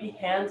 It might be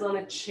hands on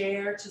a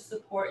chair to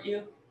support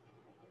you.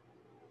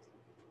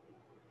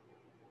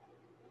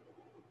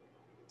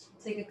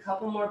 Take a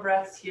couple more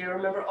breaths here.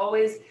 Remember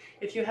always,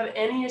 if you have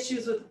any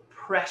issues with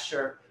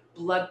pressure,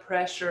 blood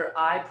pressure,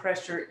 eye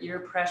pressure, ear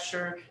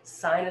pressure,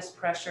 sinus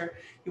pressure,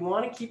 you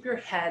want to keep your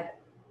head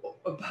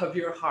above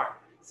your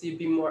heart so you'd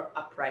be more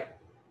upright.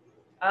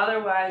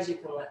 Otherwise, you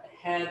can let the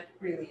head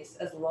release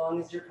as long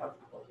as you're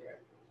comfortable here.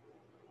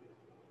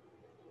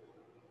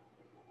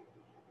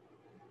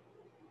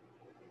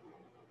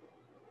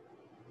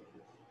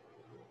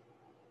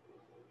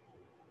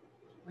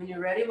 When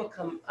you're ready, we'll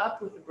come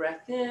up with the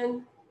breath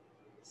in,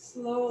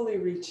 slowly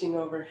reaching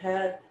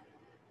overhead,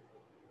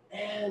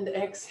 and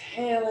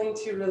exhaling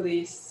to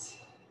release,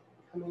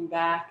 coming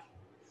back,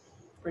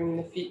 bringing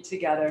the feet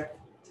together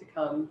to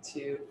come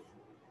to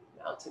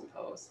mountain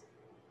pose.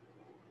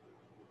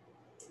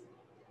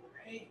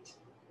 Great.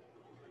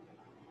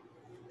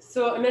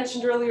 So I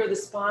mentioned earlier, the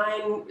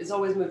spine is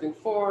always moving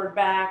forward,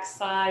 back,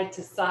 side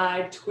to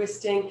side,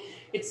 twisting.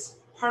 It's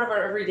part of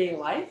our everyday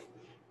life.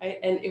 Right?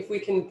 And if we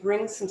can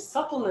bring some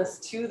suppleness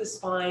to the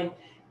spine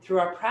through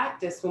our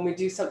practice, when we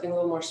do something a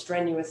little more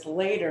strenuous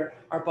later,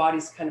 our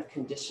body's kind of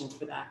conditioned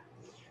for that.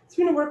 So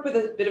we're going to work with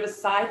a bit of a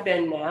side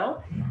bend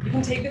now. You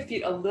can take the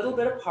feet a little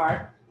bit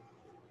apart.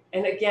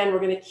 And again, we're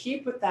going to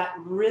keep with that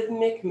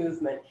rhythmic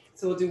movement.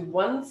 So we'll do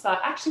one side.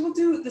 Actually, we'll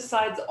do the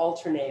sides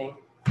alternating.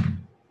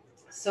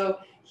 So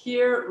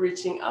here,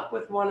 reaching up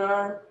with one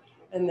arm,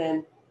 and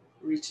then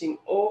reaching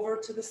over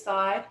to the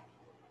side,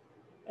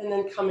 and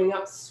then coming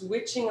up,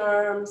 switching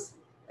arms,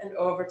 and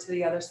over to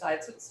the other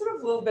side. So it's sort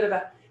of a little bit of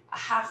a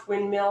half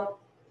windmill,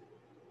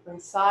 from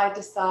side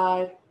to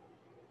side.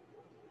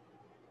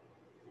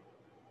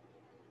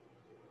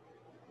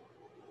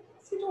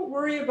 So don't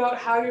worry about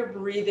how you're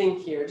breathing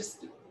here.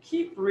 Just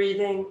keep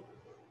breathing.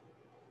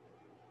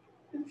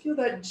 And feel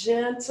that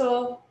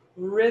gentle,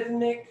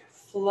 rhythmic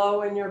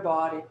flow in your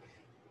body.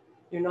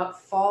 You're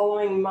not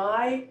following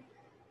my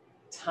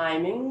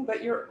timing,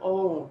 but your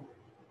own.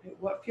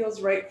 What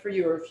feels right for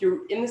you? Or if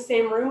you're in the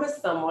same room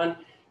as someone,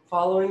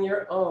 following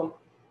your own.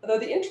 Although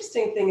the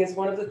interesting thing is,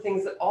 one of the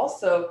things that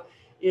also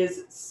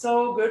is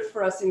so good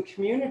for us in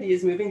community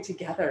is moving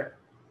together.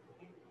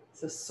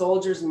 So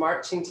soldiers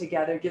marching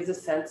together gives a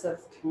sense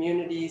of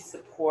community,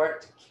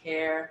 support,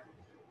 care.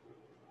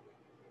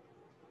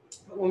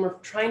 But when we're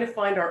trying to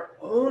find our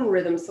own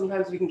rhythm,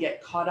 sometimes we can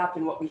get caught up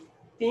in what we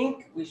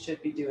think we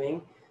should be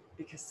doing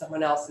because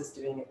someone else is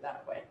doing it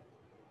that way.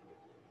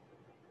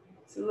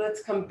 So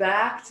let's come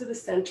back to the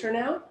center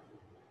now,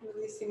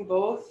 releasing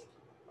both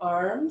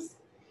arms.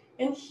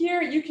 And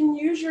here you can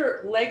use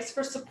your legs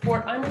for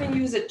support. I'm going to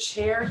use a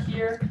chair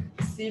here,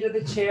 the seat of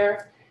the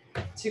chair,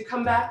 to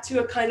come back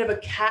to a kind of a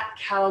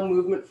cat-cow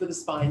movement for the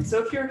spine.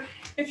 So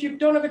if you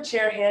don't have a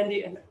chair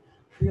handy, and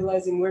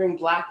realizing wearing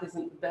black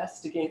isn't the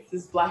best against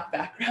this black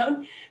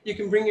background, you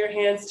can bring your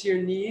hands to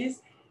your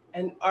knees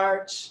and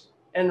arch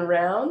and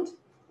round,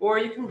 or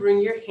you can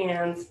bring your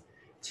hands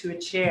to a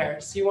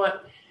chair. So you want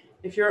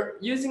If you're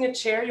using a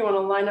chair, you want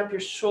to line up your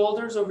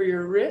shoulders over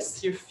your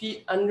wrists, your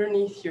feet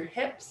underneath your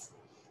hips,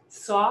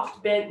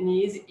 soft bent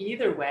knees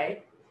either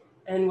way,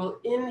 and we'll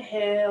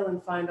inhale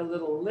and find a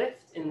little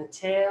lift in the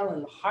tail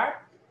and the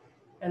heart,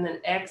 and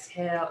then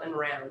exhale and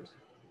round.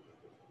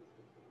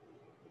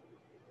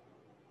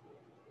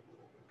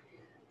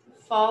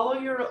 Follow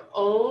your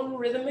own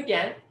rhythm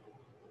again.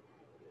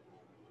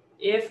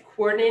 If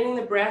coordinating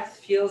the breath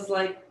feels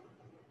like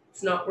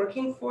it's not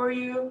working for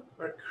you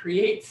or it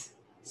creates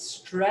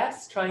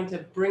stress trying to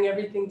bring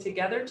everything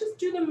together, just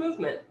do the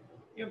movement.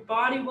 Your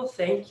body will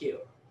thank you.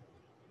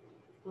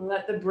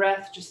 Let the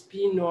breath just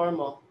be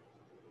normal.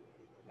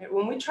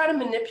 When we try to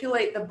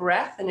manipulate the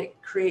breath and it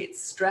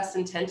creates stress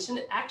and tension,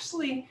 it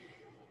actually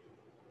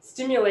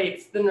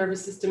stimulates the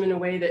nervous system in a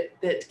way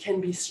that can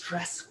be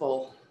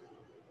stressful.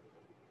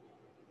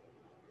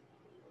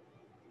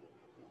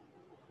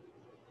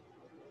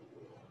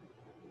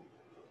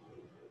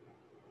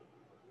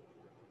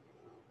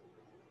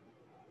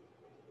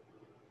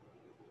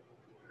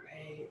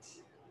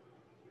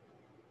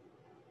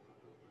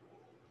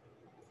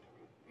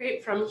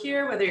 Great, from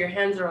here, whether your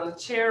hands are on the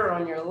chair or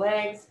on your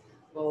legs,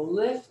 we'll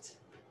lift,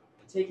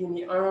 taking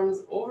the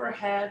arms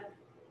overhead,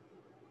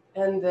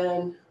 and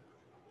then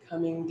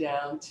coming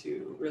down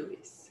to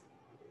release.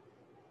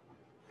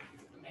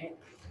 Okay.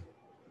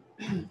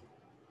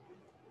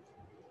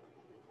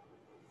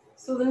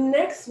 So the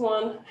next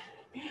one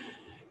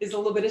is a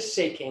little bit of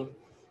shaking.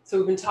 So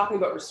we've been talking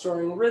about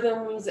restoring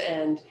rhythms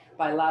and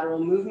bilateral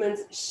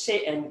movements,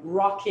 and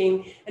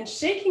rocking, and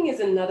shaking is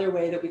another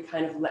way that we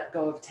kind of let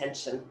go of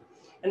tension.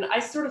 And I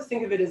sort of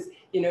think of it as,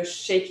 you know,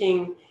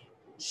 shaking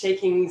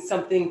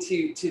something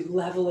to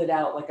level it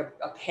out, like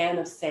a pan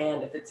of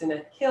sand. If it's in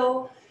a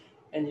hill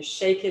and you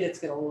shake it, it's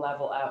going to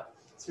level out.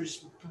 So we're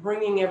just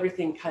bringing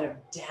everything kind of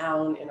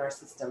down in our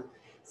system.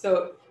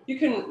 So you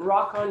can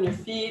rock on your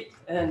feet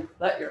and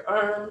let your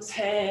arms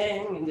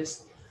hang and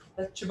just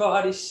let your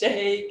body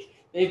shake.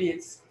 Maybe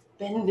it's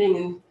bending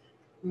and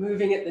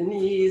moving at the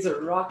knees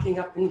or rocking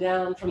up and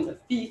down from the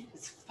feet.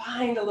 Just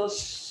find a little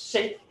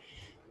shake.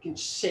 You can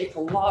shake a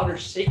lot or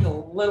shake a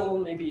little.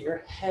 Maybe your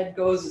head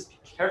goes. Just be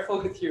careful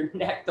with your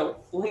neck. Don't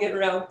fling it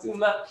around too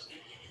much.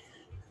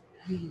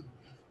 And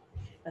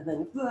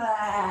then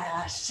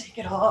shake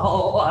it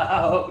all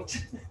out.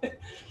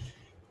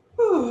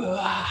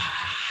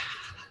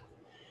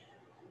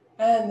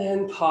 And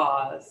then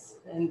pause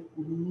and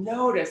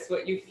notice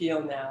what you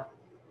feel now.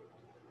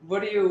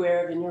 What are you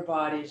aware of in your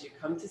body as you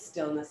come to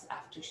stillness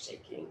after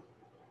shaking?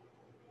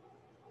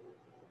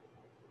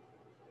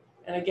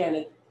 And again,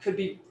 it could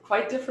be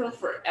quite different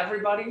for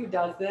everybody who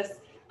does this.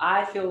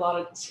 I feel a lot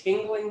of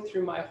tingling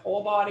through my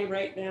whole body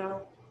right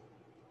now.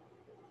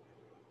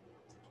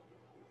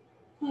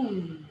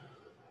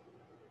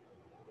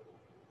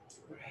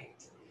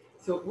 Right.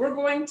 So we're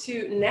going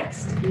to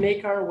next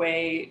make our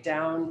way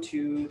down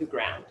to the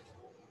ground.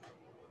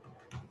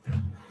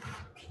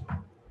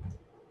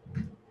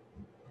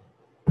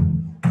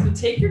 So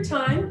take your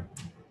time.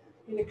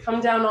 You're going to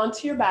come down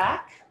onto your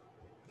back.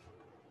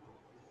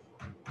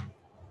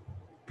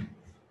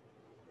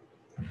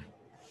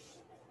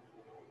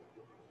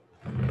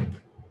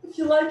 If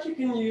you like, you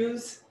can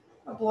use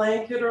a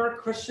blanket or a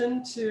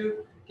cushion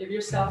to give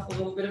yourself a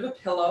little bit of a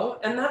pillow.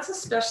 And that's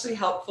especially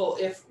helpful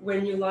if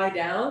when you lie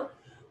down,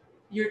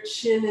 your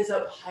chin is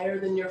up higher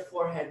than your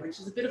forehead, which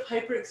is a bit of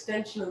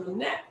hyperextension of the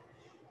neck.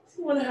 So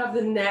you want to have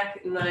the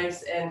neck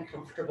nice and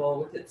comfortable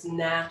with its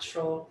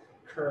natural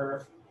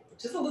curve,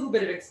 which is a little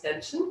bit of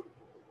extension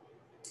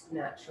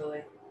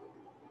naturally.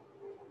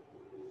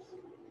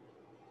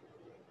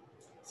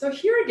 So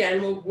here again,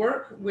 we'll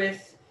work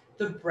with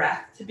the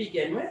breath to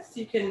begin with. So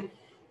you can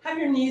have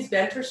your knees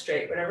bent or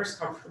straight, whatever's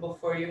comfortable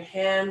for you.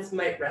 Hands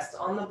might rest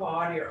on the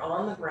body or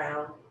on the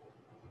ground.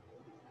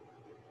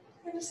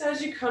 And just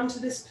as you come to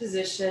this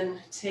position,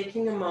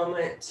 taking a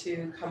moment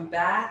to come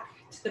back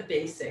to the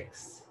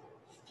basics.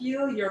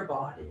 Feel your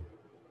body.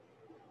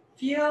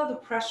 Feel the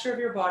pressure of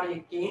your body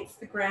against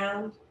the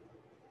ground.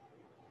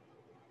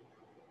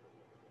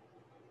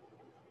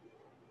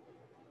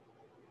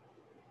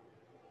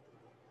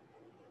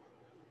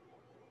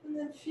 And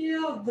then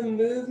feel the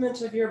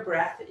movement of your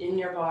breath in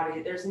your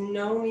body. There's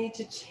no need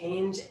to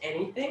change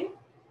anything.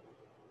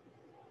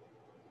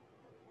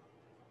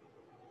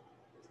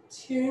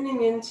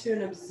 Tuning into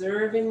and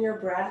observing your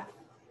breath.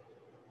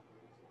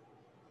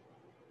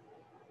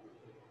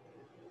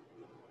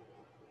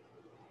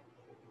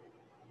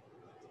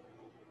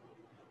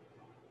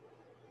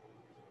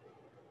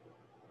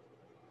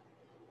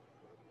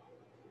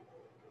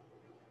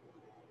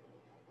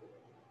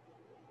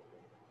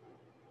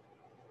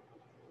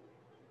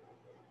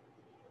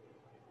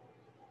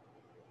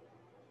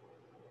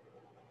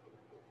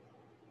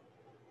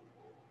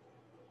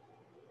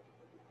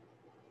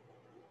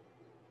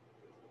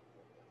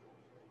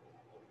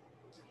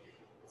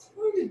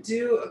 I'm going to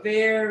do a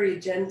very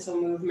gentle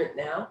movement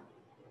now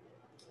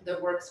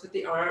that works with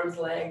the arms,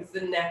 legs,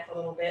 the neck a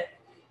little bit.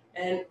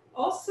 And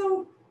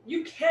also,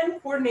 you can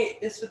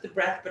coordinate this with the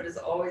breath, but as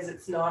always,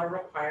 it's not a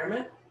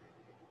requirement.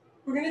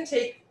 We're going to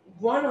take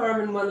one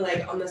arm and one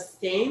leg on the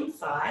same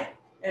side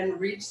and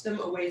reach them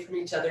away from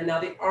each other. Now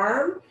the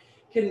arm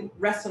can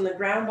rest on the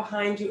ground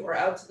behind you or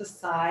out to the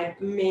side.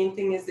 The main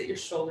thing is that your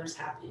shoulder's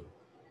happy.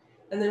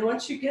 And then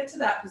once you get to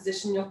that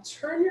position, you'll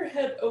turn your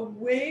head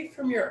away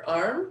from your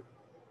arm.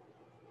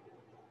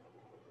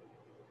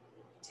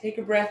 Take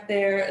a breath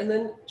there, and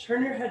then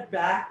turn your head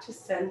back to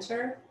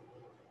center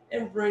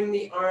and bring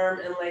the arm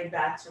and leg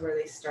back to where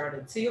they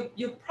started. So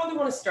you'll probably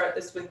want to start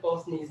this with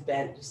both knees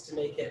bent just to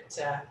make it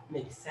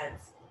make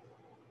sense.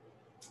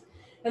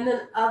 And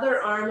then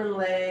other arm and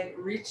leg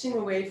reaching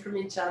away from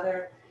each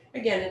other.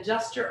 Again,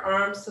 adjust your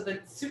arms so that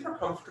it's super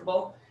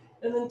comfortable.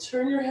 And then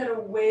turn your head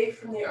away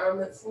from the arm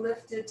that's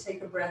lifted.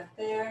 Take a breath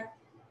there.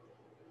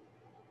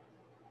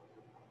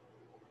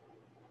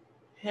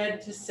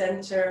 Head to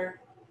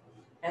center,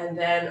 and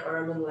then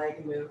arm and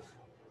leg move.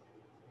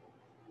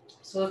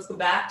 So let's go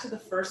back to the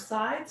first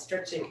side,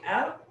 stretching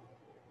out,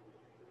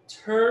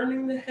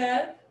 turning the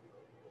head,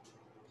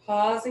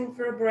 pausing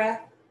for a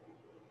breath,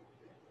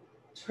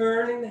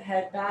 turning the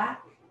head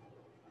back,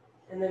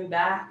 and then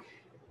back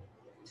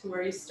to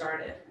where you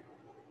started.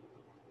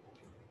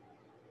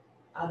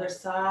 Other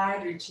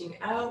side, reaching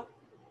out,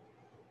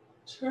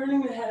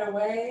 turning the head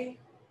away,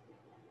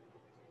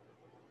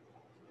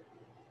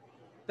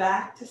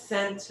 back to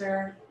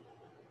center,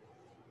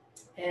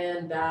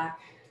 and back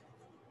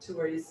to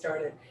where you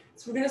started.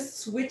 So we're going to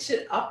switch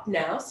it up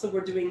now. So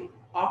we're doing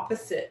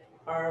opposite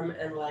arm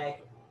and leg.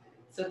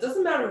 So it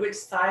doesn't matter which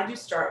side you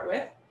start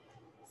with.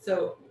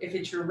 So if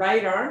it's your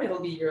right arm,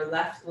 it'll be your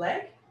left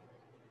leg.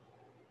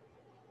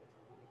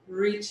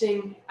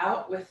 Reaching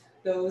out with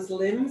those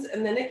limbs.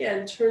 And then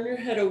again, turn your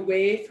head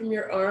away from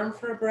your arm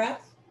for a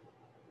breath.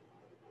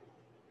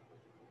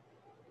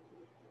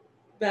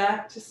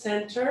 Back to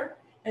center.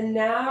 And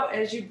now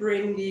as you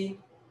bring the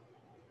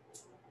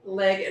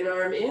leg and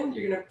arm in,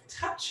 you're going to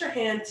touch your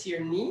hand to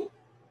your knee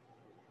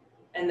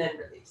and then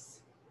release.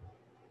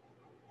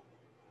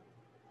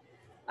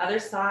 Other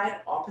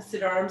side,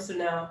 opposite arm. So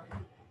now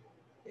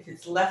if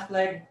it's left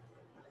leg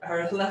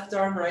or left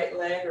arm, right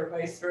leg, or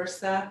vice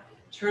versa,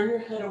 turn your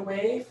head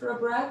away for a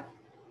breath.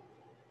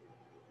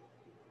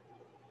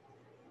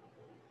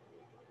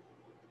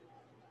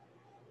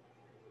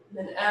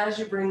 And then as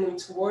you bring them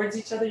towards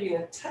each other, you're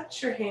going to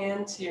touch your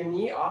hand to your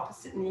knee,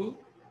 opposite knee,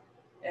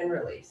 and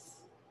release.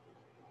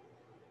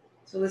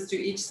 So let's do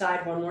each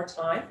side one more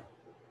time.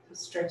 So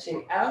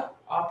stretching out,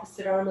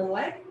 opposite arm and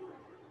leg.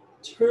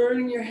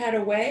 Turning your head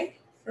away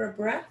for a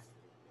breath.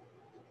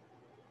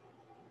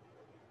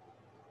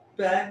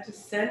 Back to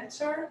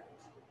center.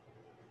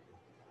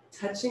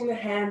 Touching the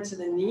hand to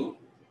the knee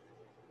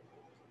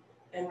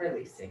and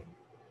releasing.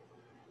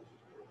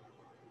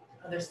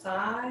 Other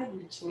side,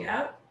 reaching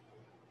out.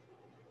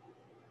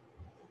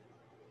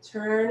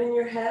 Turning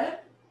your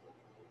head.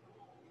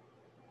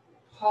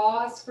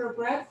 Pause for a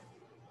breath.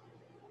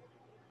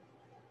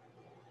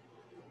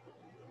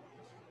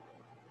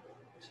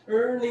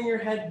 Turning your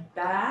head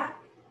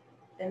back,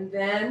 and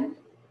then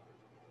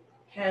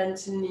hand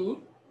to knee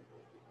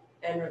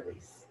and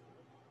release.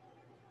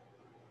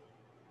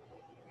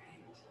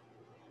 Right.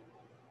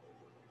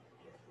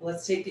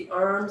 Let's take the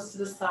arms to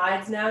the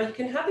sides now. You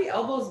can have the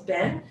elbows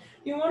bent.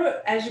 You want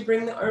to, as you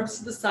bring the arms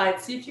to the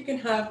side, see if you can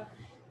have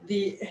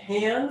the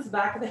hands,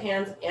 back of the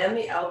hands, and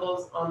the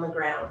elbows on the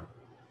ground.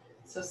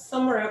 So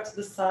somewhere out to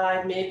the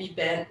side, maybe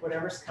bent,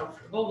 whatever's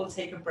comfortable. We'll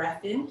take a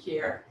breath in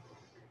here.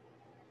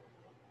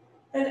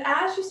 And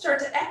as you start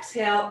to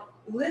exhale,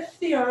 lift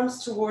the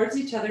arms towards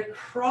each other,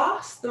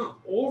 cross them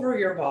over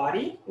your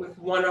body with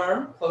one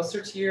arm closer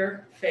to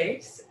your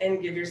face,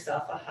 and give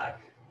yourself a hug.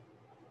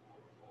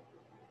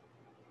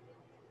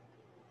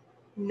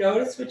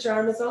 Notice which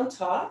arm is on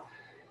top,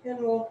 and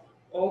we'll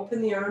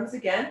open the arms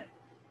again.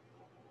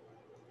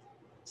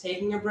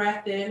 Taking a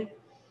breath in.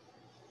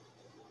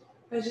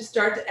 As you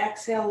start to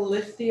exhale,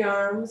 lift the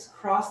arms,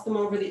 cross them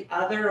over the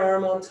other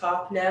arm on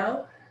top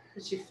now.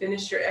 As you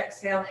finish your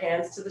exhale,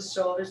 hands to the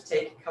shoulders,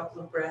 take a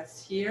couple of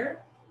breaths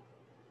here.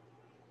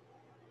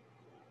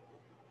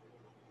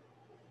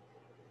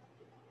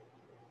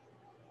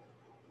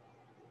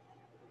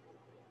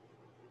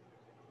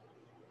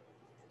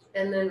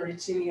 And then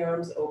reaching the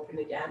arms open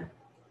again.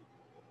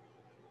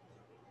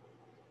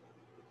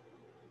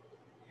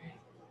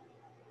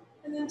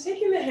 And then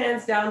taking the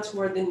hands down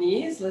toward the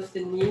knees, lift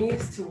the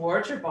knees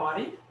towards your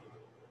body.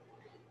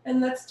 And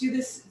let's do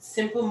this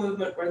simple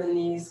movement where the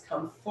knees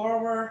come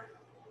forward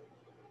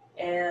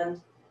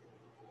and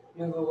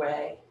move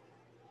away.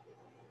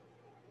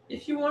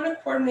 If you want to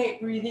coordinate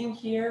breathing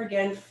here,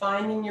 again,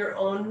 finding your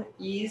own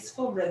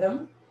easeful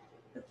rhythm.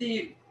 But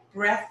the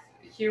breath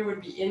here would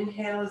be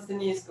inhale as the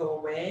knees go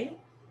away.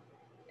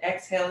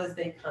 Exhale as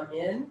they come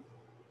in.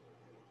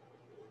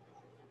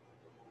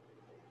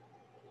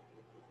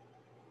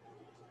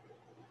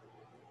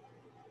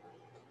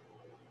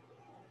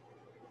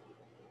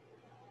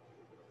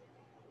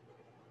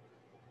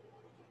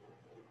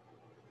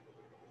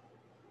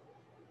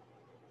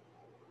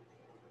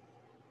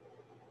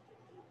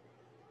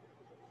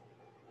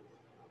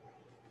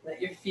 Let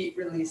your feet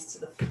release to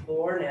the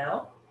floor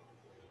now.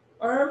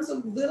 arms a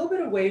little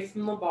bit away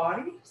from the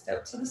body, just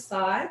out to the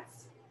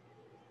sides.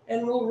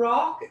 And we'll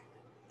rock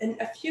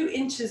a few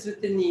inches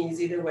with the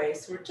knees either way.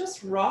 So we're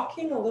just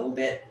rocking a little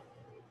bit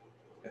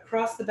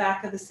across the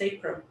back of the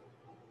sacrum.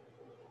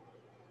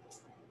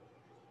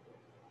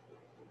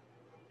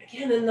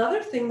 Again,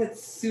 another thing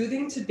that's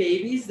soothing to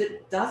babies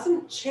that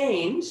doesn't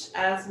change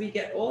as we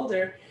get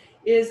older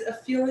is a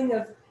feeling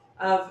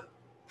of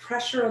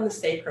pressure on the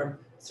sacrum.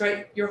 So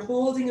right, you're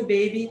holding a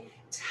baby,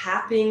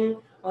 tapping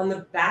on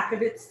the back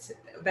of its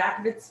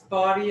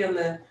body, on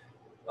the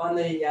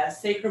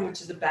sacrum,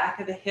 which is the back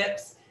of the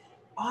hips,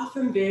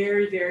 often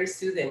very, very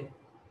soothing.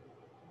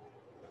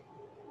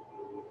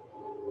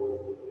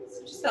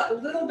 So just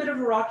that little bit of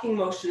a rocking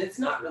motion. It's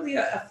not really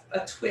a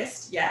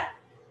twist yet.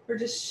 We're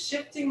just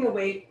shifting the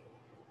weight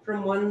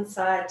from one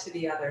side to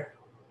the other.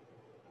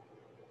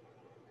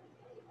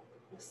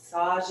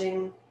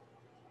 Massaging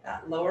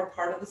that lower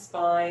part of the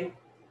spine.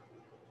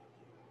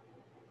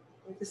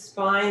 With the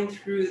spine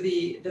through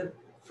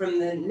from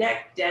the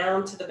neck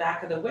down to the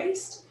back of the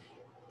waist,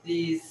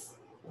 these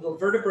little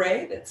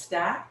vertebrae that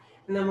stack.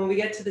 And then when we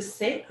get to the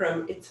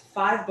sacrum, it's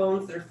 5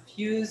 bones that are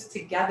fused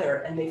together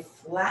and they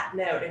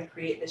flatten out and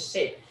create this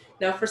shape.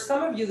 Now, for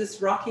some of you,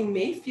 this rocking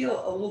may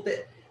feel a little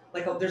bit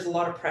like there's a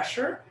lot of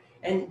pressure,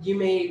 and you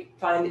may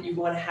find that you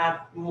want to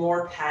have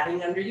more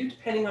padding under you,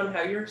 depending on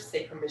how your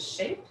sacrum is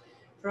shaped.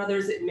 For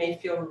others, it may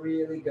feel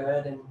really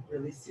good and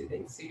really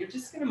soothing. So you're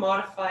just going to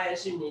modify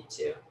as you need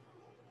to.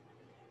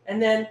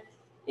 And then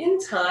in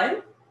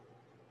time,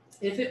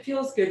 if it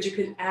feels good, you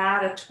can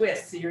add a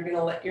twist. So you're going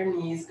to let your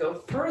knees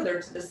go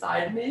further to the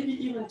side, maybe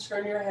even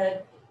turn your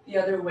head the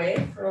other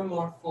way for a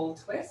more full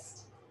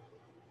twist.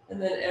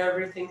 And then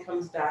everything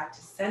comes back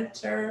to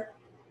center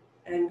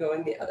and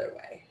going the other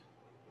way.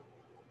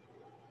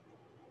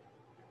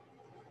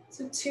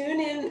 So tune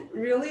in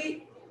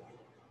really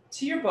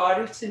to your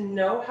body to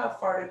know how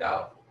far to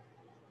go,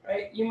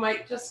 right? You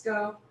might just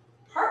go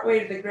part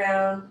way to the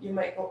ground. You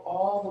might go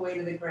all the way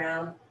to the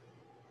ground,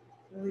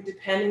 really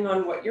depending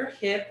on what your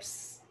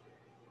hips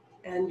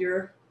and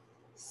your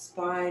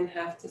spine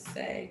have to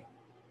say.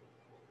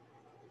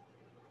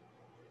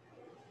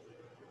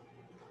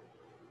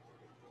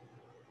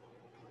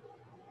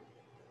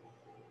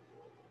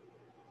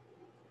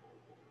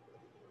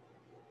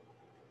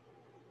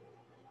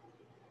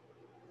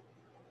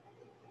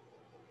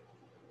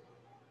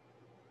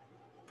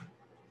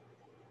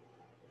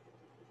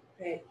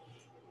 Great.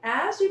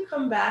 As you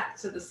come back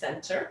to the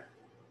center,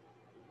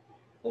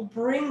 we'll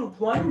bring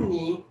one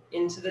knee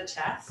into the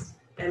chest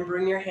and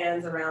bring your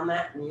hands around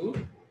that knee.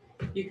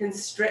 You can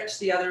stretch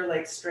the other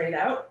leg straight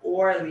out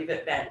or leave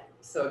it bent.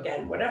 So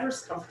again,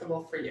 whatever's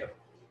comfortable for you.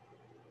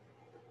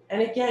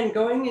 And again,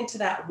 going into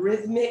that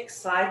rhythmic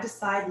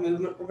side-to-side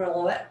movement, we're going to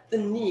let the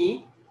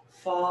knee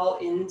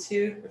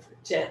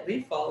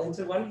gently fall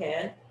into one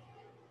hand,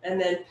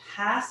 and then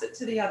pass it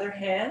to the other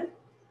hand.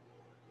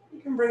 You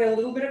can bring a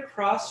little bit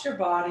across your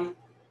body,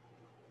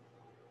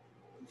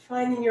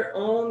 finding your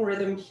own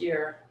rhythm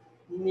here.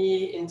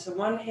 Knee into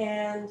one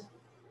hand,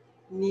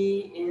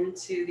 knee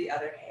into the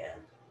other hand.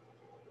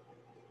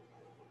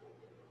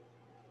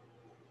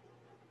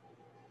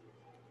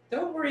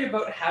 Don't worry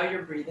about how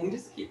you're breathing,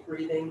 just keep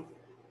breathing.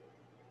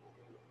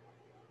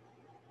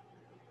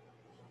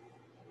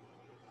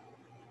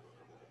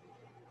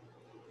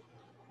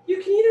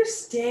 You can either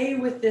stay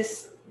with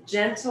this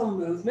gentle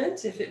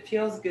movement if it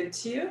feels good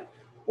to you,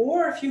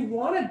 or if you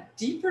want a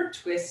deeper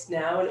twist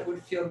now and it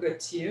would feel good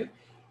to you,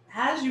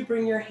 as you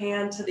bring your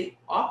hand to the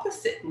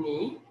opposite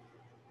knee,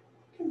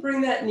 you can bring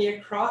that knee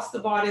across the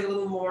body a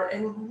little more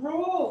and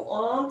roll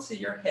onto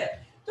your hip.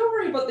 Don't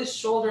worry about this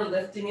shoulder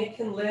lifting. It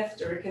can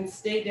lift or it can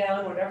stay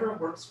down, whatever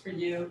works for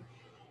you.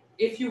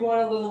 If you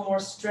want a little more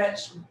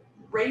stretch,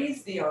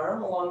 raise the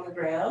arm along the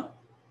ground.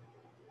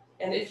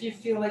 And if you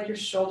feel like your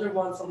shoulder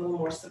wants a little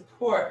more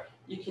support,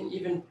 you can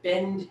even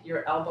bend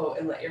your elbow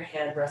and let your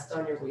hand rest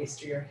on your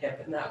waist or your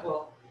hip, and that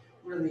will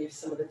relieve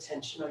some of the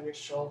tension on your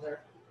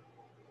shoulder.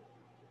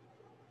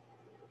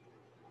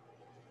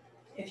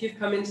 If you've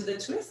come into the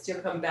twist,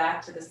 you'll come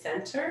back to the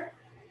center.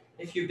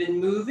 If you've been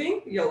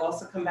moving, you'll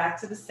also come back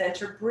to the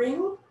center.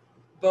 Bring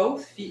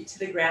both feet to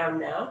the ground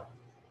now.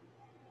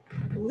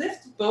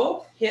 Lift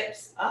both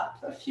hips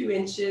up a few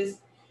inches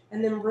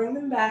and then bring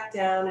them back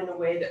down in a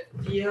way that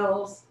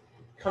feels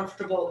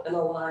comfortable and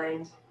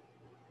aligned.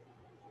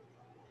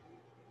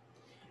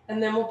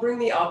 And then we'll bring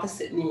the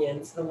opposite knee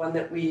in, so the one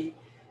that we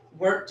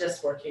weren't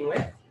just working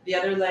with. The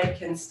other leg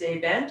can stay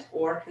bent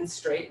or can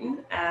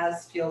straighten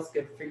as feels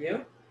good for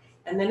you.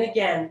 And then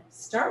again,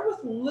 start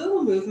with a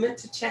little movement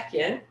to check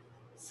in,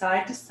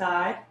 side to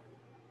side,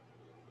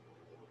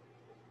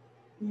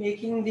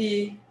 making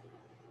the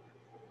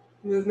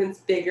movements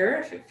bigger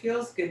if it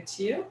feels good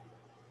to you.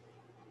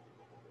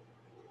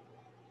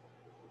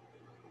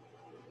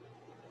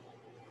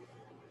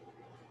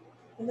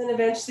 And then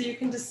eventually you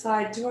can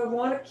decide, do I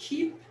want to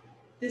keep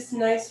this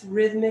nice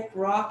rhythmic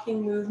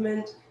rocking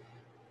movement?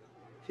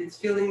 If it's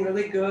feeling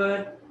really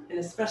good, and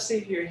especially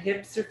if your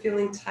hips are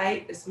feeling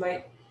tight, this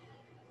might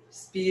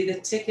Just be the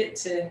ticket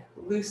to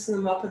loosen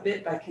them up a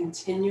bit by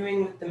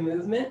continuing with the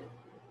movement.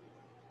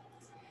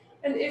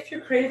 And if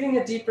you're craving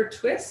a deeper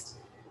twist,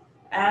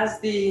 as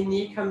the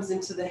knee comes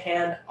into the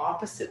hand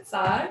opposite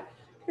side,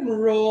 you can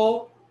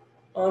roll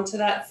onto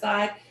that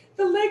side.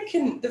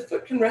 The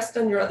foot can rest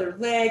on your other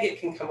leg. It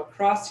can come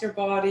across your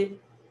body.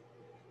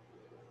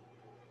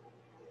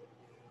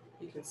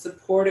 You can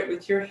support it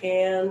with your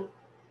hand.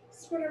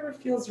 Just whatever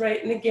feels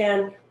right. And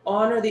again,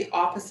 honor the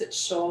opposite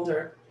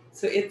shoulder.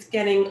 So it's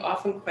getting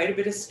often quite a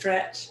bit of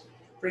stretch.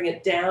 Bring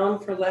it down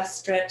for less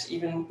stretch.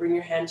 Even bring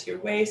your hand to your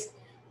waist.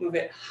 Move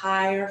it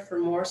higher for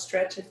more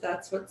stretch if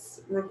that's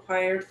what's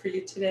required for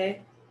you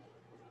today.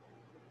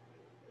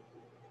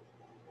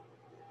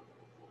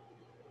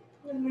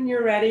 And when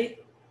you're ready,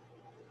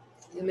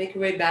 you'll make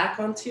your way back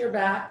onto your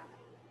back,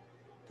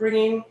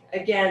 bringing,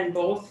 again,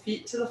 both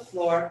feet to the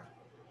floor.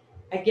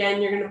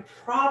 Again, you're going to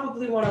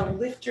probably want to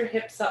lift your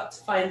hips up to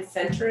find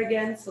center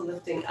again, so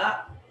lifting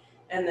up,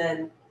 and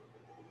then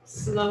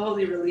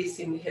slowly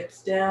releasing the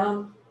hips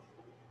down,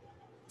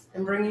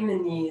 and bringing the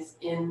knees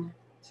in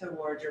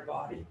toward your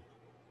body.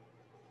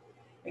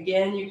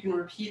 Again, you can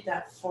repeat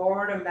that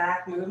forward and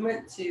back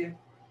movement to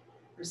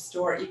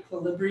restore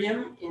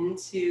equilibrium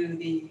into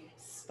the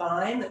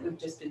spine that we've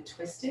just been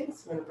twisting.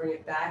 So we're going to bring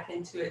it back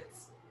into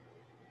its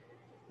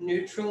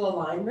neutral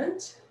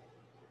alignment.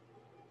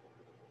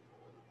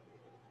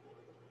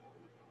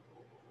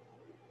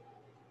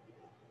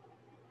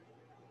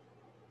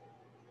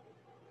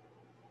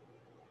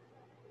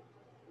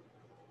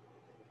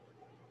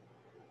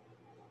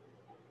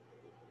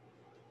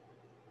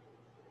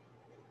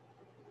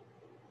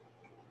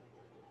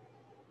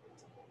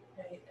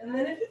 Right. And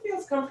then if it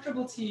feels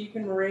comfortable to you, you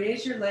can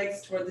raise your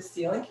legs toward the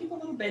ceiling. Keep a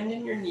little bend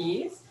in your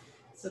knees.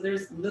 So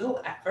there's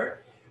little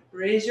effort.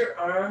 Raise your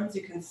arms.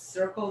 You can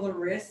circle the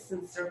wrists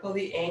and circle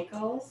the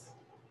ankles.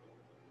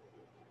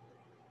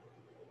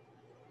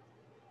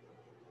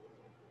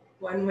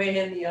 One way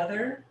and the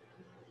other.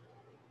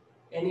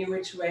 Any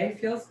which way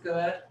feels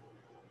good.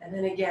 And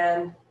then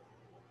again,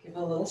 give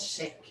a little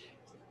shake.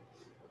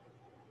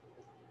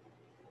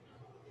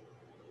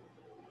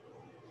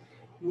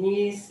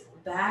 Knees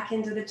back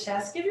into the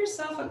chest. Give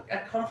yourself a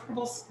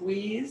comfortable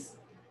squeeze.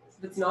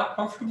 If it's not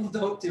comfortable,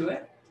 don't do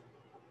it.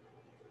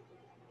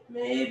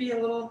 Maybe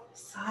a little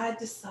side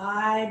to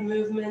side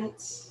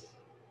movement.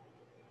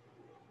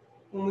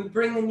 When we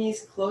bring the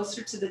knees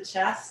closer to the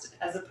chest,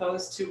 as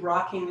opposed to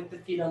rocking with the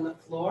feet on the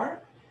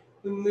floor,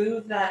 we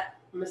move that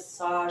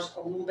massage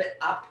a little bit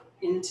up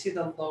into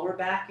the lower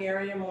back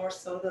area more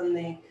so than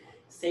the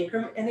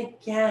sacrum. And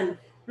again,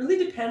 really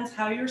depends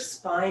how your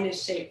spine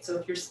is shaped. So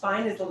if your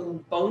spine is a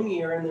little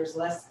bonier and there's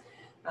less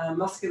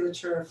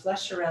musculature or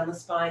flesh around the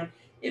spine,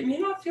 it may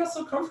not feel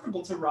so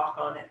comfortable to rock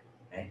on it,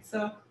 right?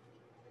 So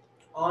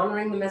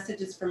honoring the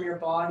messages from your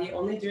body,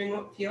 only doing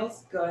what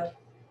feels good.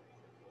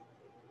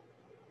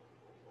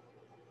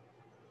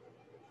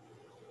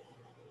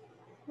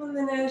 And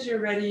then as you're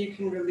ready, you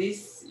can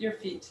release your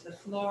feet to the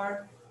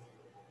floor.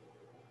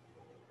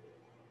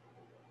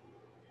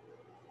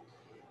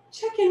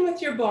 Check in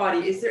with your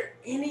body. Is there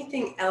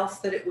anything else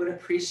that it would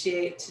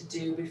appreciate to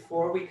do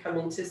before we come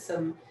into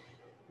some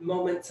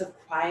moments of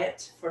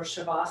quiet for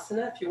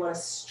Shavasana? If you want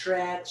to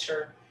stretch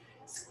or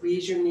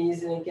squeeze your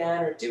knees in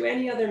again or do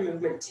any other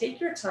movement,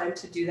 take your time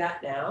to do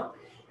that now.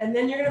 And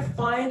then you're going to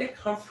find a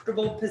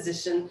comfortable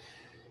position,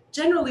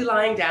 generally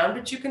lying down,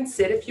 but you can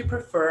sit if you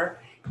prefer,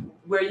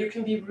 where you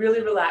can be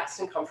really relaxed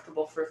and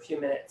comfortable for a few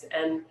minutes.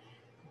 And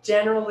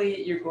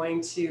generally, you're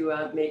going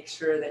to make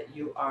sure that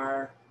you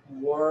are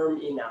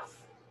warm enough.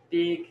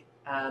 Big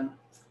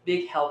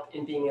help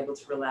in being able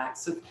to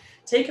relax. So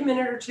take a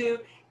minute or two,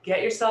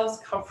 get yourselves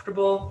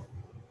comfortable,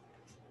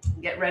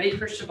 get ready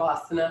for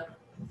Shavasana,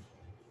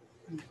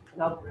 and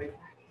I'll bring it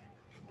back.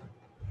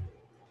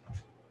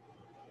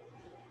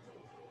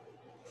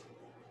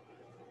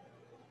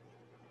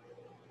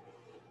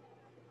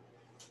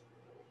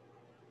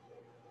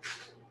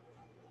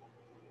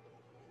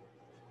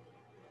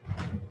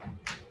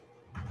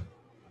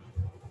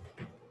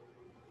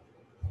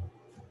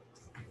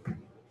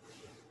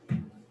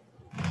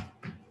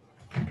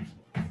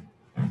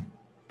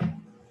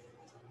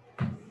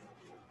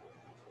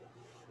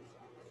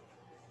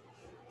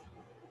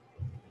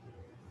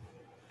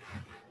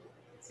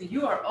 So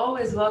you are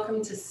always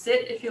welcome to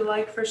sit if you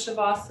like for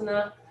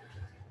Shavasana.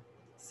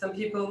 Some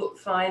people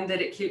find that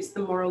it keeps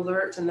them more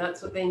alert and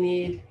that's what they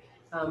need.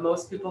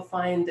 Most people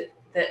find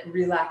that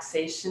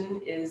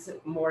relaxation is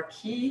more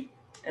key,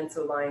 and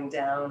so lying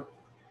down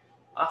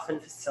often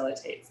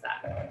facilitates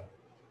that.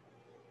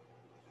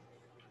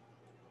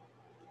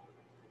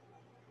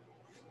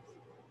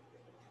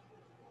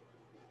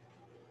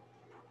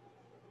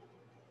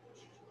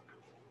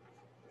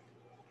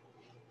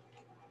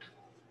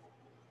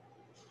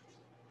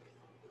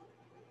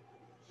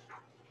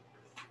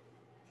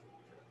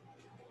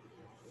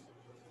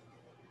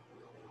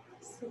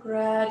 So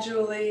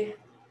gradually,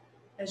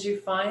 as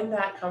you find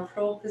that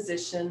comfortable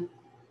position,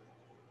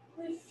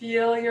 really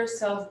feel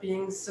yourself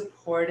being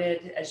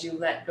supported as you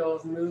let go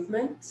of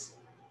movement.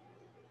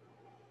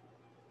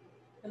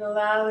 And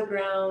allow the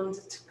ground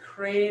to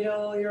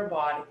cradle your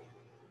body.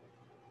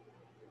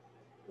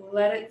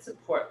 Let it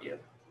support you.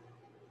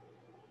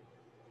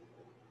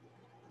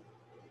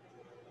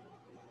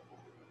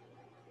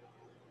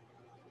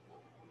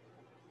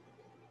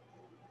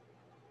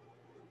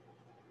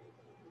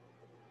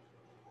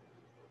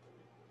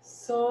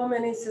 So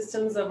many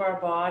systems of our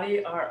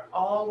body are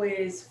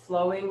always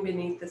flowing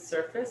beneath the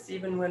surface,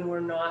 even when we're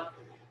not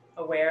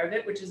aware of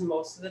it, which is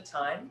most of the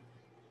time.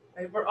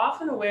 Right? We're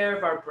often aware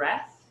of our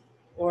breath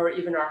or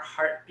even our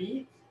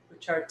heartbeat,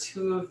 which are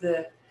two of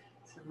the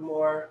sort of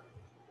more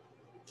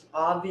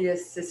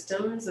obvious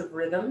systems of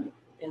rhythm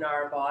in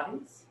our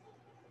bodies.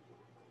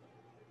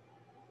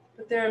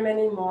 But there are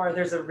many more.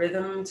 There's a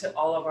rhythm to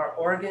all of our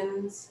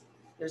organs.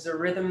 There's a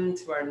rhythm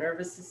to our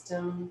nervous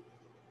system.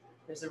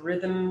 There's a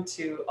rhythm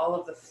to all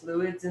of the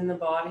fluids in the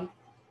body.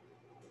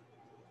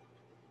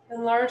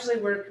 And largely,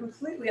 we're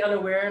completely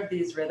unaware of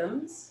these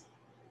rhythms.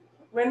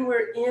 When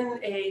we're in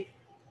a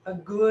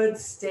good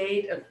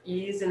state of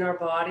ease in our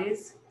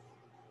bodies,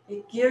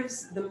 it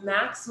gives the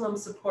maximum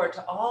support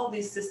to all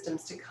these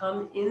systems to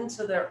come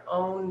into their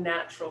own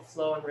natural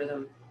flow and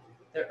rhythm,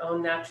 their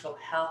own natural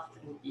health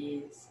and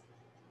ease.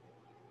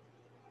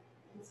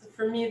 And so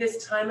for me,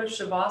 this time of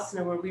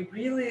Shavasana, where we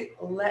really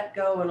let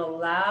go and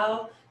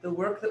allow the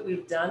work that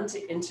we've done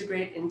to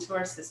integrate into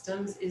our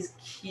systems, is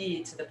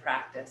key to the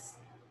practice.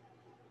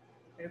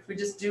 If we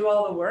just do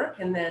all the work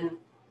and then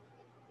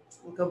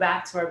we'll go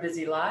back to our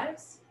busy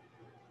lives,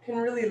 we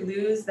can really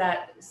lose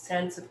that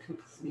sense of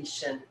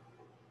completion.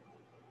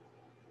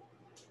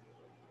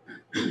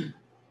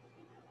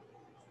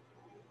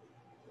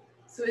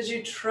 So as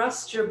you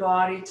trust your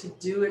body to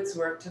do its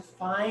work, to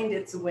find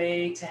its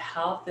way to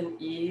health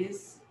and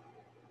ease,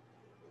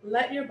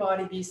 let your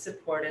body be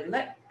supported.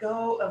 Let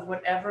go of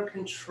whatever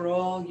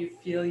control you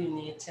feel you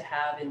need to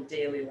have in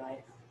daily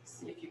life.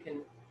 See if you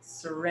can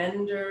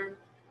surrender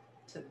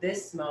to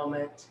this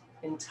moment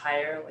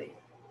entirely.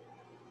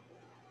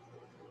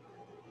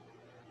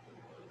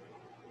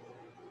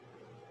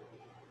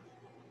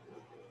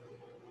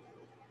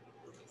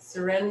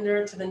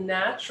 Surrender to the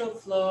natural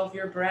flow of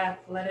your breath.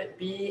 Let it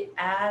be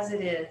as it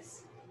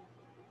is.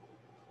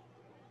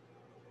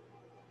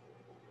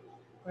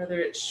 Whether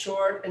it's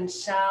short and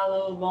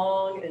shallow,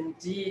 long and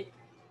deep,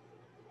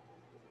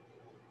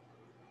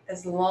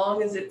 as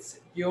long as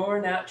it's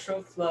your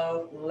natural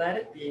flow, let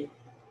it be.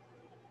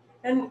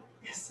 And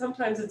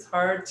sometimes it's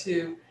hard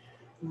to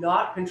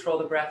not control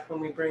the breath when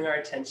we bring our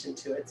attention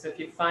to it. So if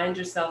you find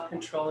yourself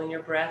controlling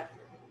your breath,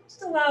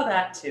 just allow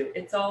that too.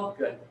 It's all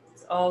good.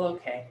 It's all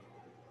okay.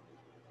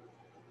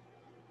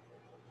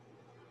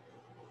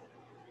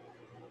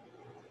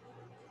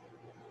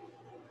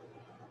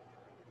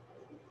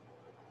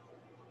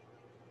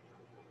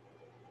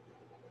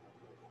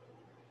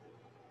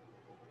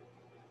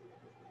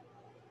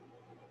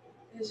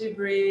 As you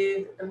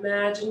breathe,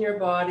 imagine your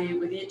body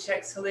with each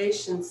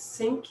exhalation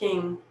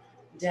sinking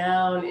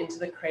down into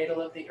the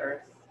cradle of the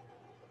earth.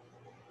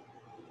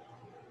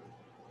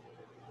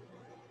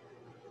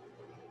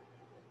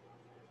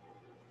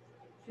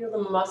 Feel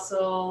the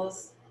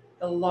muscles,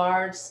 the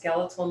large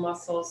skeletal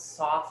muscles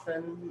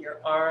soften,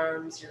 your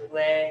arms, your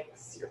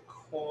legs, your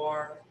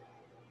core,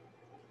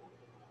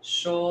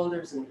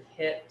 shoulders and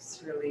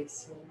hips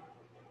releasing.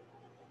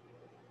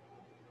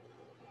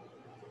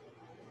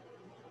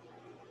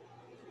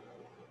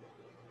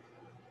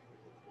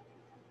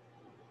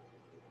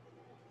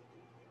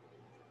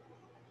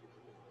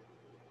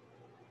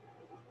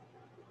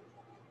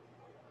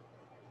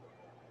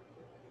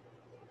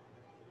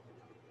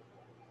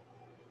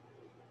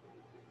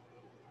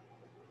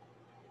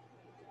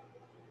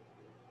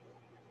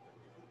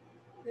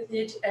 With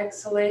each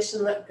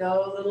exhalation, let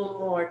go a little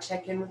more.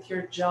 Check in with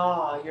your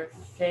jaw, your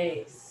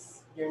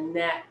face, your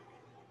neck,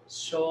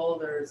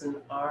 shoulders, and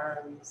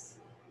arms.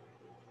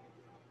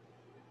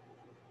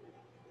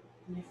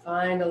 And you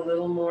find a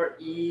little more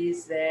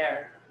ease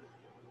there.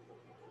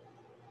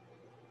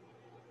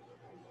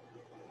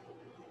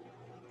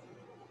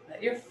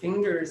 Let your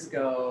fingers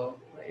go.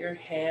 Let your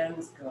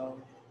hands go.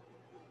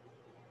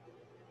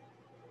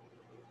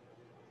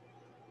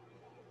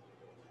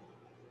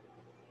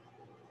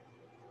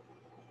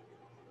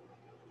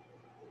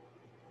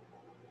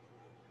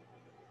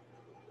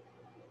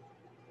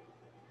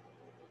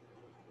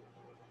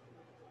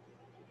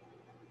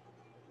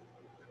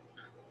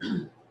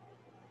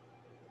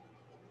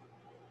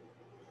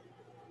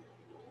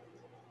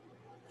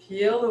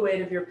 Feel the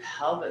weight of your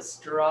pelvis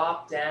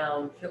drop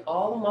down. Feel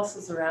all the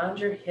muscles around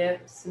your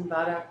hips and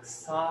buttocks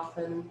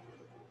soften.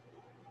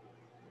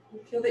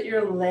 And feel that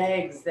your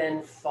legs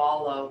then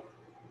follow.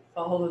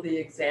 Follow the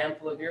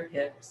example of your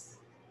hips.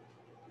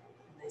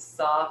 They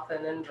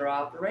soften and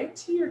drop right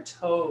to your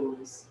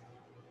toes.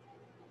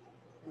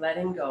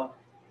 Letting go.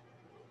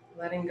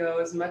 Letting go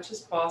as much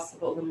as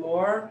possible. The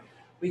more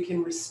we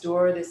can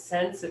restore this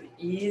sense of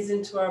ease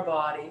into our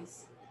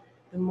bodies,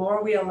 the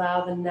more we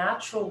allow the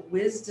natural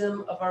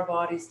wisdom of our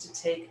bodies to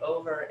take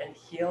over and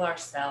heal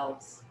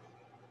ourselves.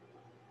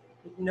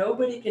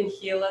 Nobody can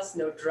heal us,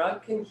 no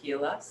drug can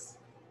heal us.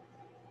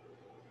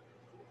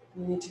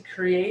 We need to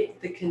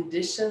create the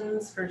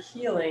conditions for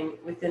healing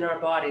within our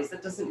bodies.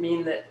 That doesn't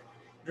mean that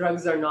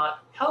drugs are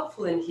not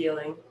helpful in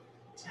healing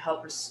to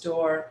help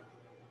restore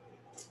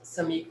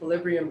some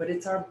equilibrium, but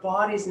it's our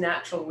body's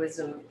natural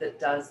wisdom that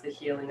does the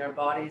healing, our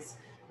body's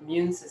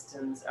immune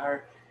systems,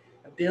 our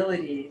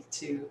ability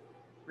to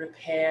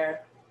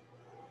repair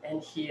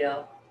and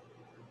heal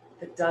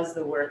that does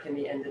the work in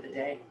the end of the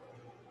day.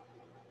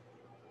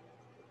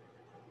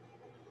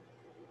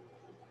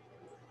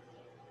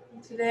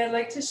 And today I'd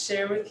like to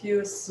share with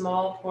you a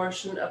small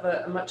portion of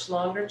a much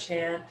longer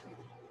chant,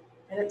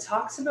 and it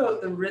talks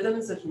about the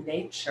rhythms of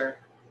nature,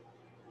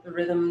 the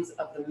rhythms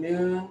of the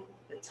moon,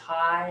 the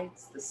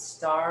tides, the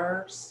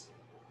stars,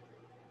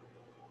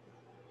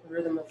 the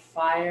rhythm of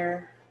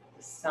fire,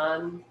 the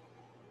sun,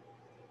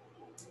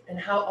 and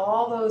how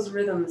all those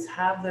rhythms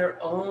have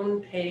their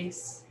own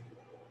pace.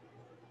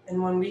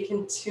 And when we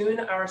can tune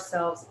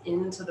ourselves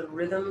into the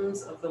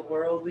rhythms of the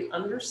world, we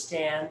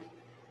understand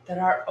that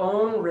our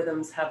own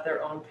rhythms have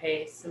their own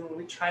pace. And when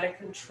we try to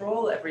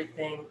control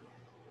everything,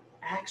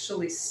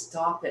 actually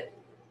stop it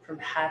from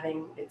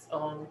having its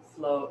own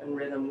flow and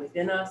rhythm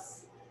within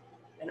us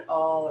and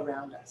all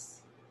around us.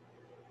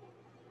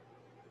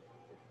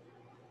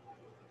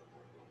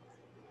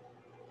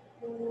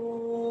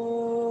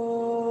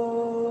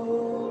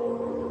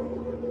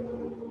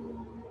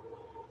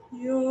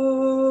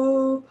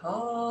 Yo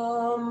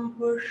pam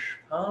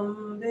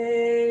pushpam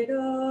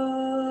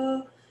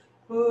veda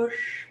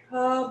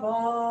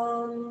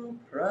pushpavan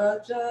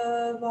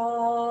prajavan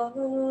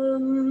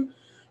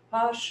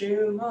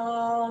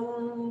pashuman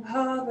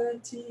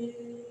bhavati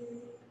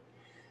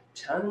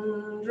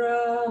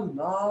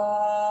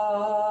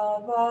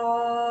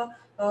chandramava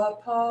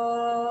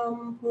apam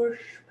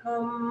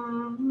pushpam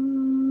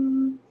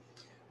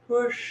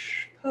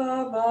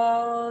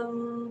pushpavan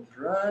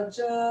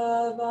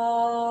prajavan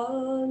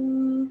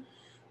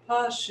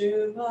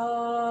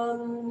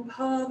pashuman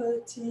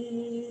bhavati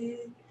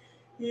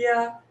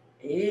ya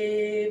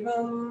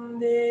evam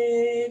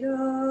veda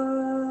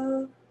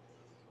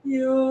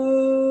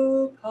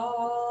yo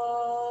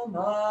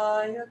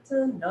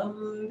pamayatanam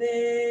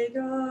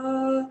veda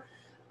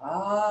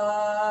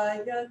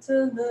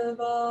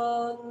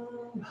ayatanavan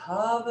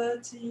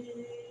bhavati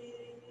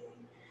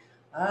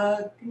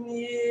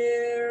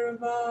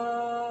Agnirva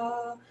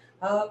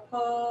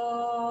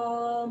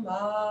apam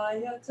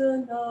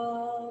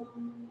ayatanam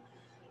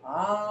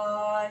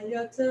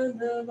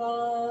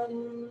ayatanavan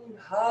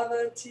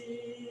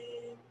bhavati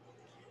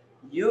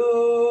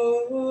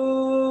yognir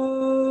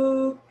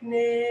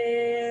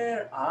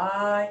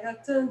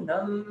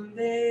ayatanam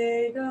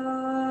veda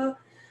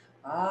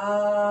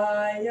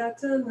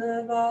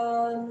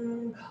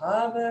ayatanavan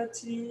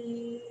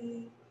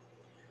bhavati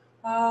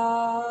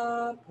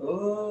Apova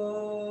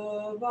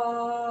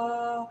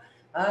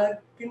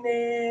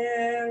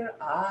Agnir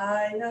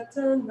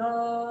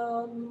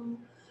Ayatanam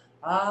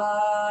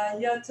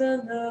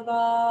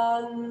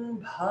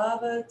Ayatanavan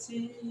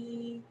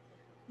Bhavati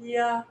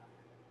Ya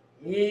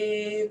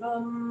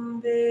Evam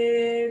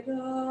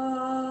Veda.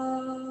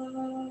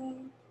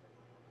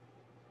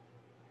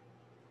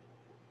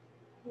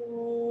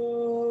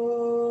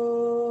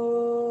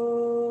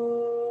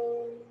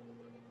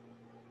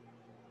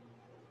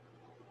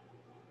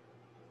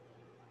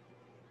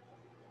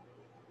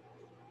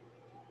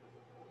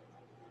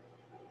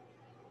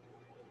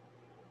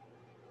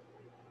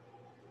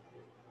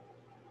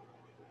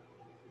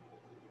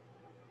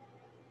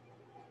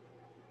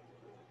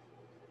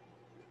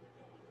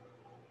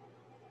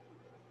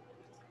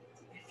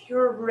 If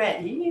you're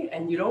ready,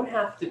 and you don't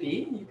have to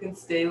be, you can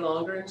stay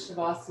longer in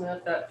Shavasana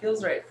if that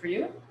feels right for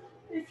you.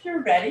 If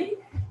you're ready,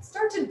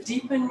 start to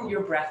deepen your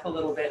breath a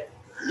little bit.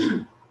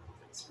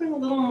 Just bring a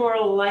little more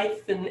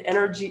life and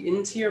energy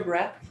into your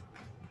breath.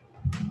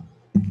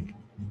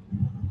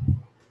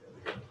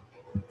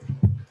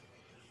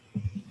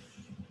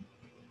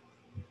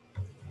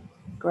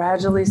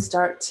 Gradually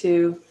start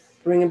to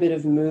bring a bit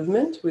of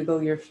movement.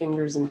 Wiggle your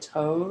fingers and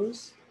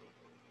toes.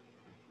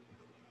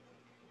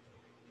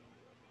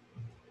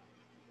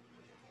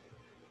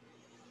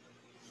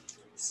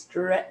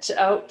 Stretch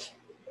out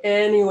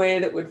any way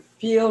that would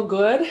feel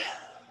good.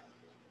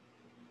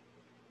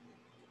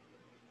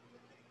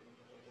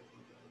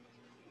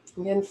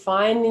 Again,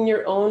 finding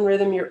your own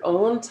rhythm, your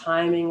own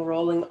timing,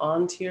 rolling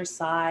onto your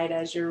side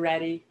as you're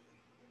ready.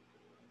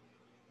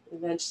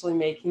 Eventually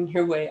making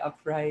your way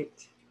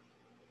upright.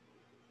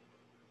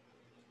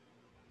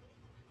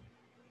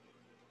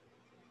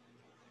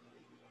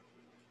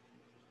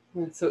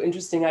 It's so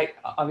interesting.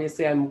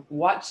 I'm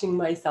watching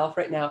myself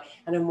right now,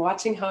 and I'm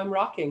watching how I'm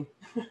rocking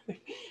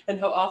and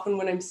how often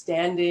when I'm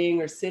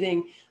standing or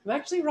sitting, I'm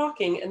actually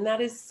rocking. And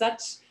that is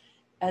such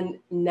a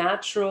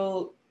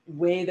natural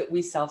way that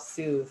we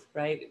self-soothe,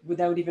 right?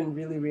 Without even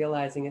really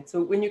realizing it.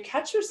 So when you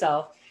catch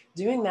yourself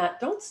doing that,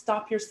 don't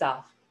stop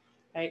yourself,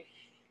 right?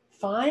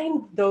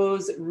 Find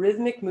those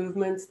rhythmic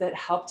movements that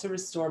help to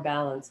restore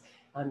balance.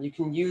 You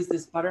can use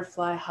this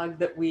butterfly hug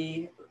that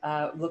we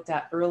looked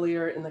at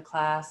earlier in the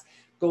class,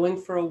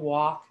 going for a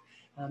walk,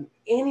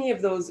 Any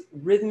of those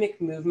rhythmic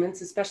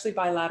movements, especially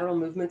bilateral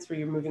movements where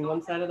you're moving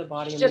one side of the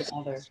body and the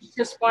other.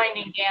 Just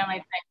winding down, I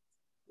think.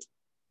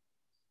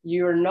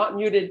 You're not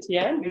muted,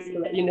 Tian, just to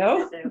let you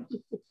know.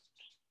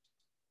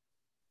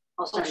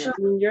 I'll start.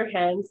 Bring your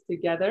hands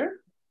together.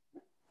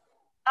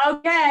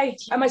 Okay.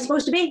 Am I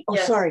supposed to be? Oh,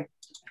 yes. Sorry.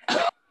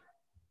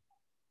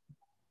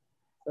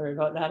 Sorry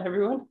about that,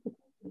 everyone.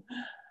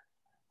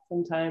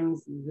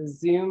 Sometimes the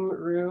Zoom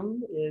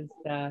room is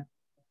a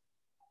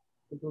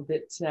little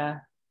bit,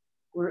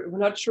 we're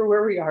not sure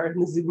where we are in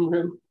the Zoom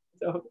room.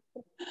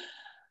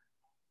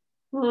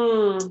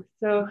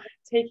 So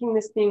taking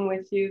this theme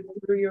with you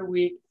through your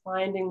week,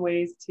 finding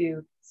ways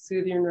to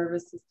soothe your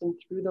nervous system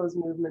through those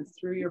movements,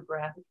 through your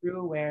breath, through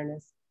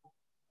awareness.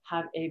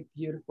 Have a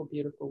beautiful,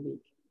 beautiful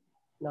week.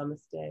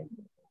 Namaste.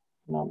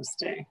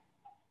 Namaste.